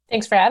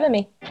 Thanks for having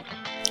me.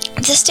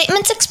 The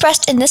statements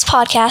expressed in this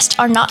podcast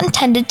are not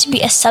intended to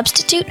be a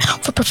substitute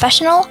for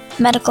professional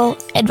medical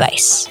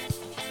advice.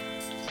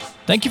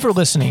 Thank you for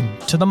listening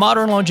to The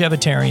Modern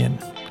Longevitarian.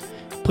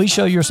 Please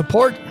show your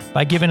support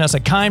by giving us a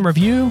kind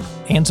review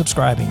and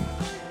subscribing.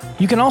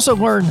 You can also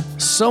learn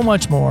so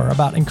much more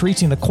about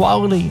increasing the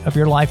quality of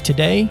your life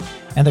today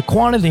and the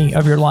quantity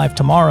of your life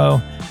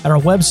tomorrow at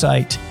our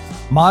website,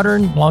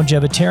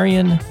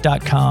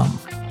 modernlongevitarian.com.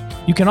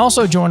 You can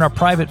also join our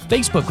private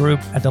Facebook group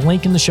at the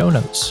link in the show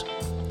notes.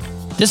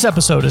 This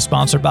episode is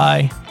sponsored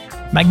by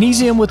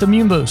Magnesium with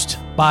Immune Boost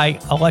by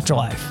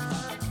Electrolyte.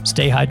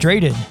 Stay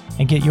hydrated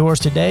and get yours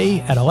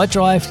today at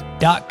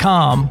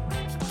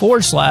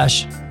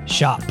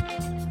electrolyte.com/shop.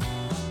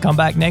 Come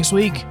back next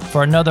week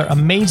for another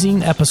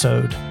amazing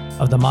episode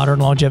of The Modern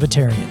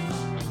Longevitarian.